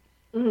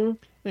 Mm-hmm.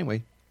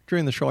 Anyway,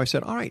 during the show, I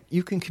said, all right,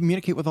 you can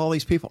communicate with all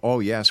these people.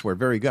 Oh, yes, we're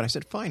very good. I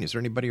said, fine. Is there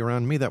anybody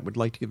around me that would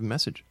like to give a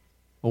message?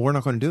 Well, we're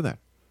not going to do that.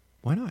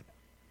 Why not?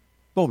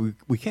 Well,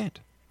 we can't.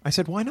 I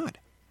said, why not?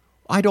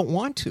 I don't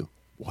want to.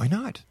 Why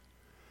not?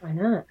 Why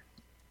not?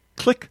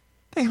 Click.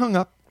 They hung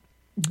up.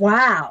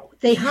 Wow.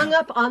 They hung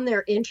up on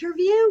their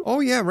interview?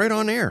 Oh, yeah, right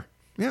on air.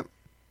 Yep.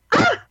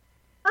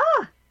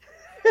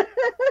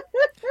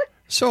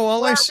 So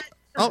all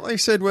I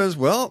said was,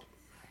 well,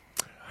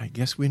 I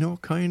guess we know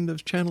what kind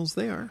of channels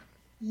they are.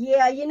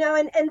 Yeah,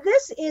 and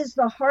this is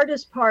the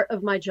hardest part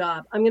of my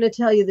job. I'm going to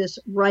tell you this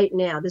right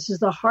now. This is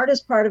the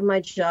hardest part of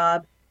my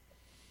job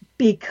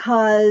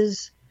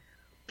because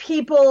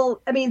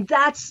people,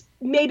 that's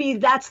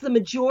the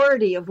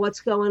majority of what's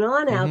going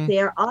on out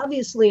there.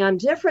 Obviously, I'm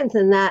different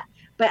than that,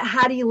 but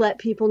how do you let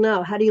people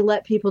know? How do you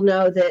let people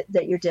know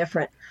that you're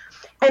different?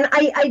 And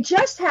I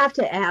just have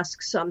to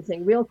ask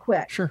something real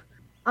quick. Sure.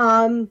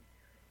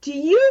 Do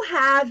you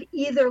have,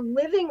 either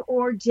living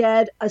or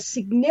dead, a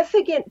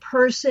significant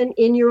person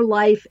in your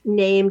life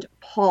named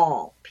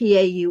Paul,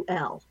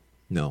 Paul?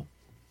 No.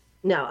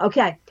 No.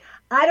 Okay.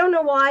 I don't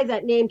know why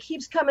that name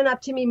keeps coming up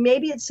to me.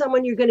 Maybe it's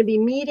someone you're going to be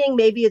meeting.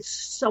 Maybe it's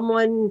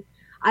someone,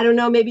 I don't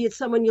know, maybe it's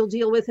someone you'll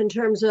deal with in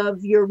terms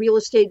of your real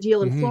estate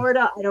deal in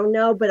Florida. I don't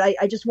know, but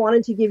I just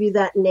wanted to give you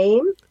that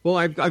name. Well,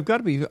 I've got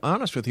to be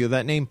honest with you.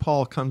 That name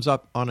Paul comes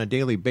up on a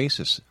daily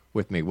basis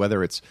with me,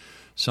 whether it's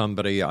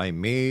somebody I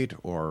meet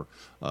or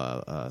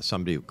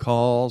somebody who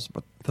calls.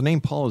 But the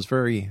name Paul is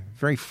very,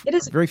 very,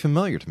 very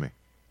familiar to me.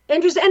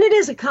 Interesting, and it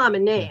is a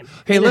common name.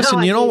 Hey,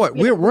 listen, you know what?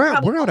 We're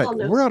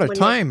out of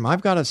time.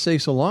 I've got to say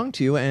so long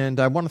to you, and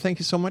I want to thank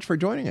you so much for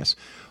joining us.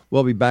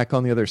 We'll be back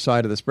on the other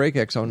side of this break,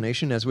 X-Zone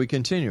Nation, as we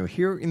continue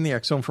here in the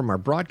X-Zone from our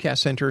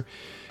broadcast center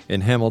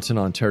in Hamilton,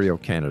 Ontario,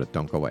 Canada.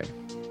 Don't go away.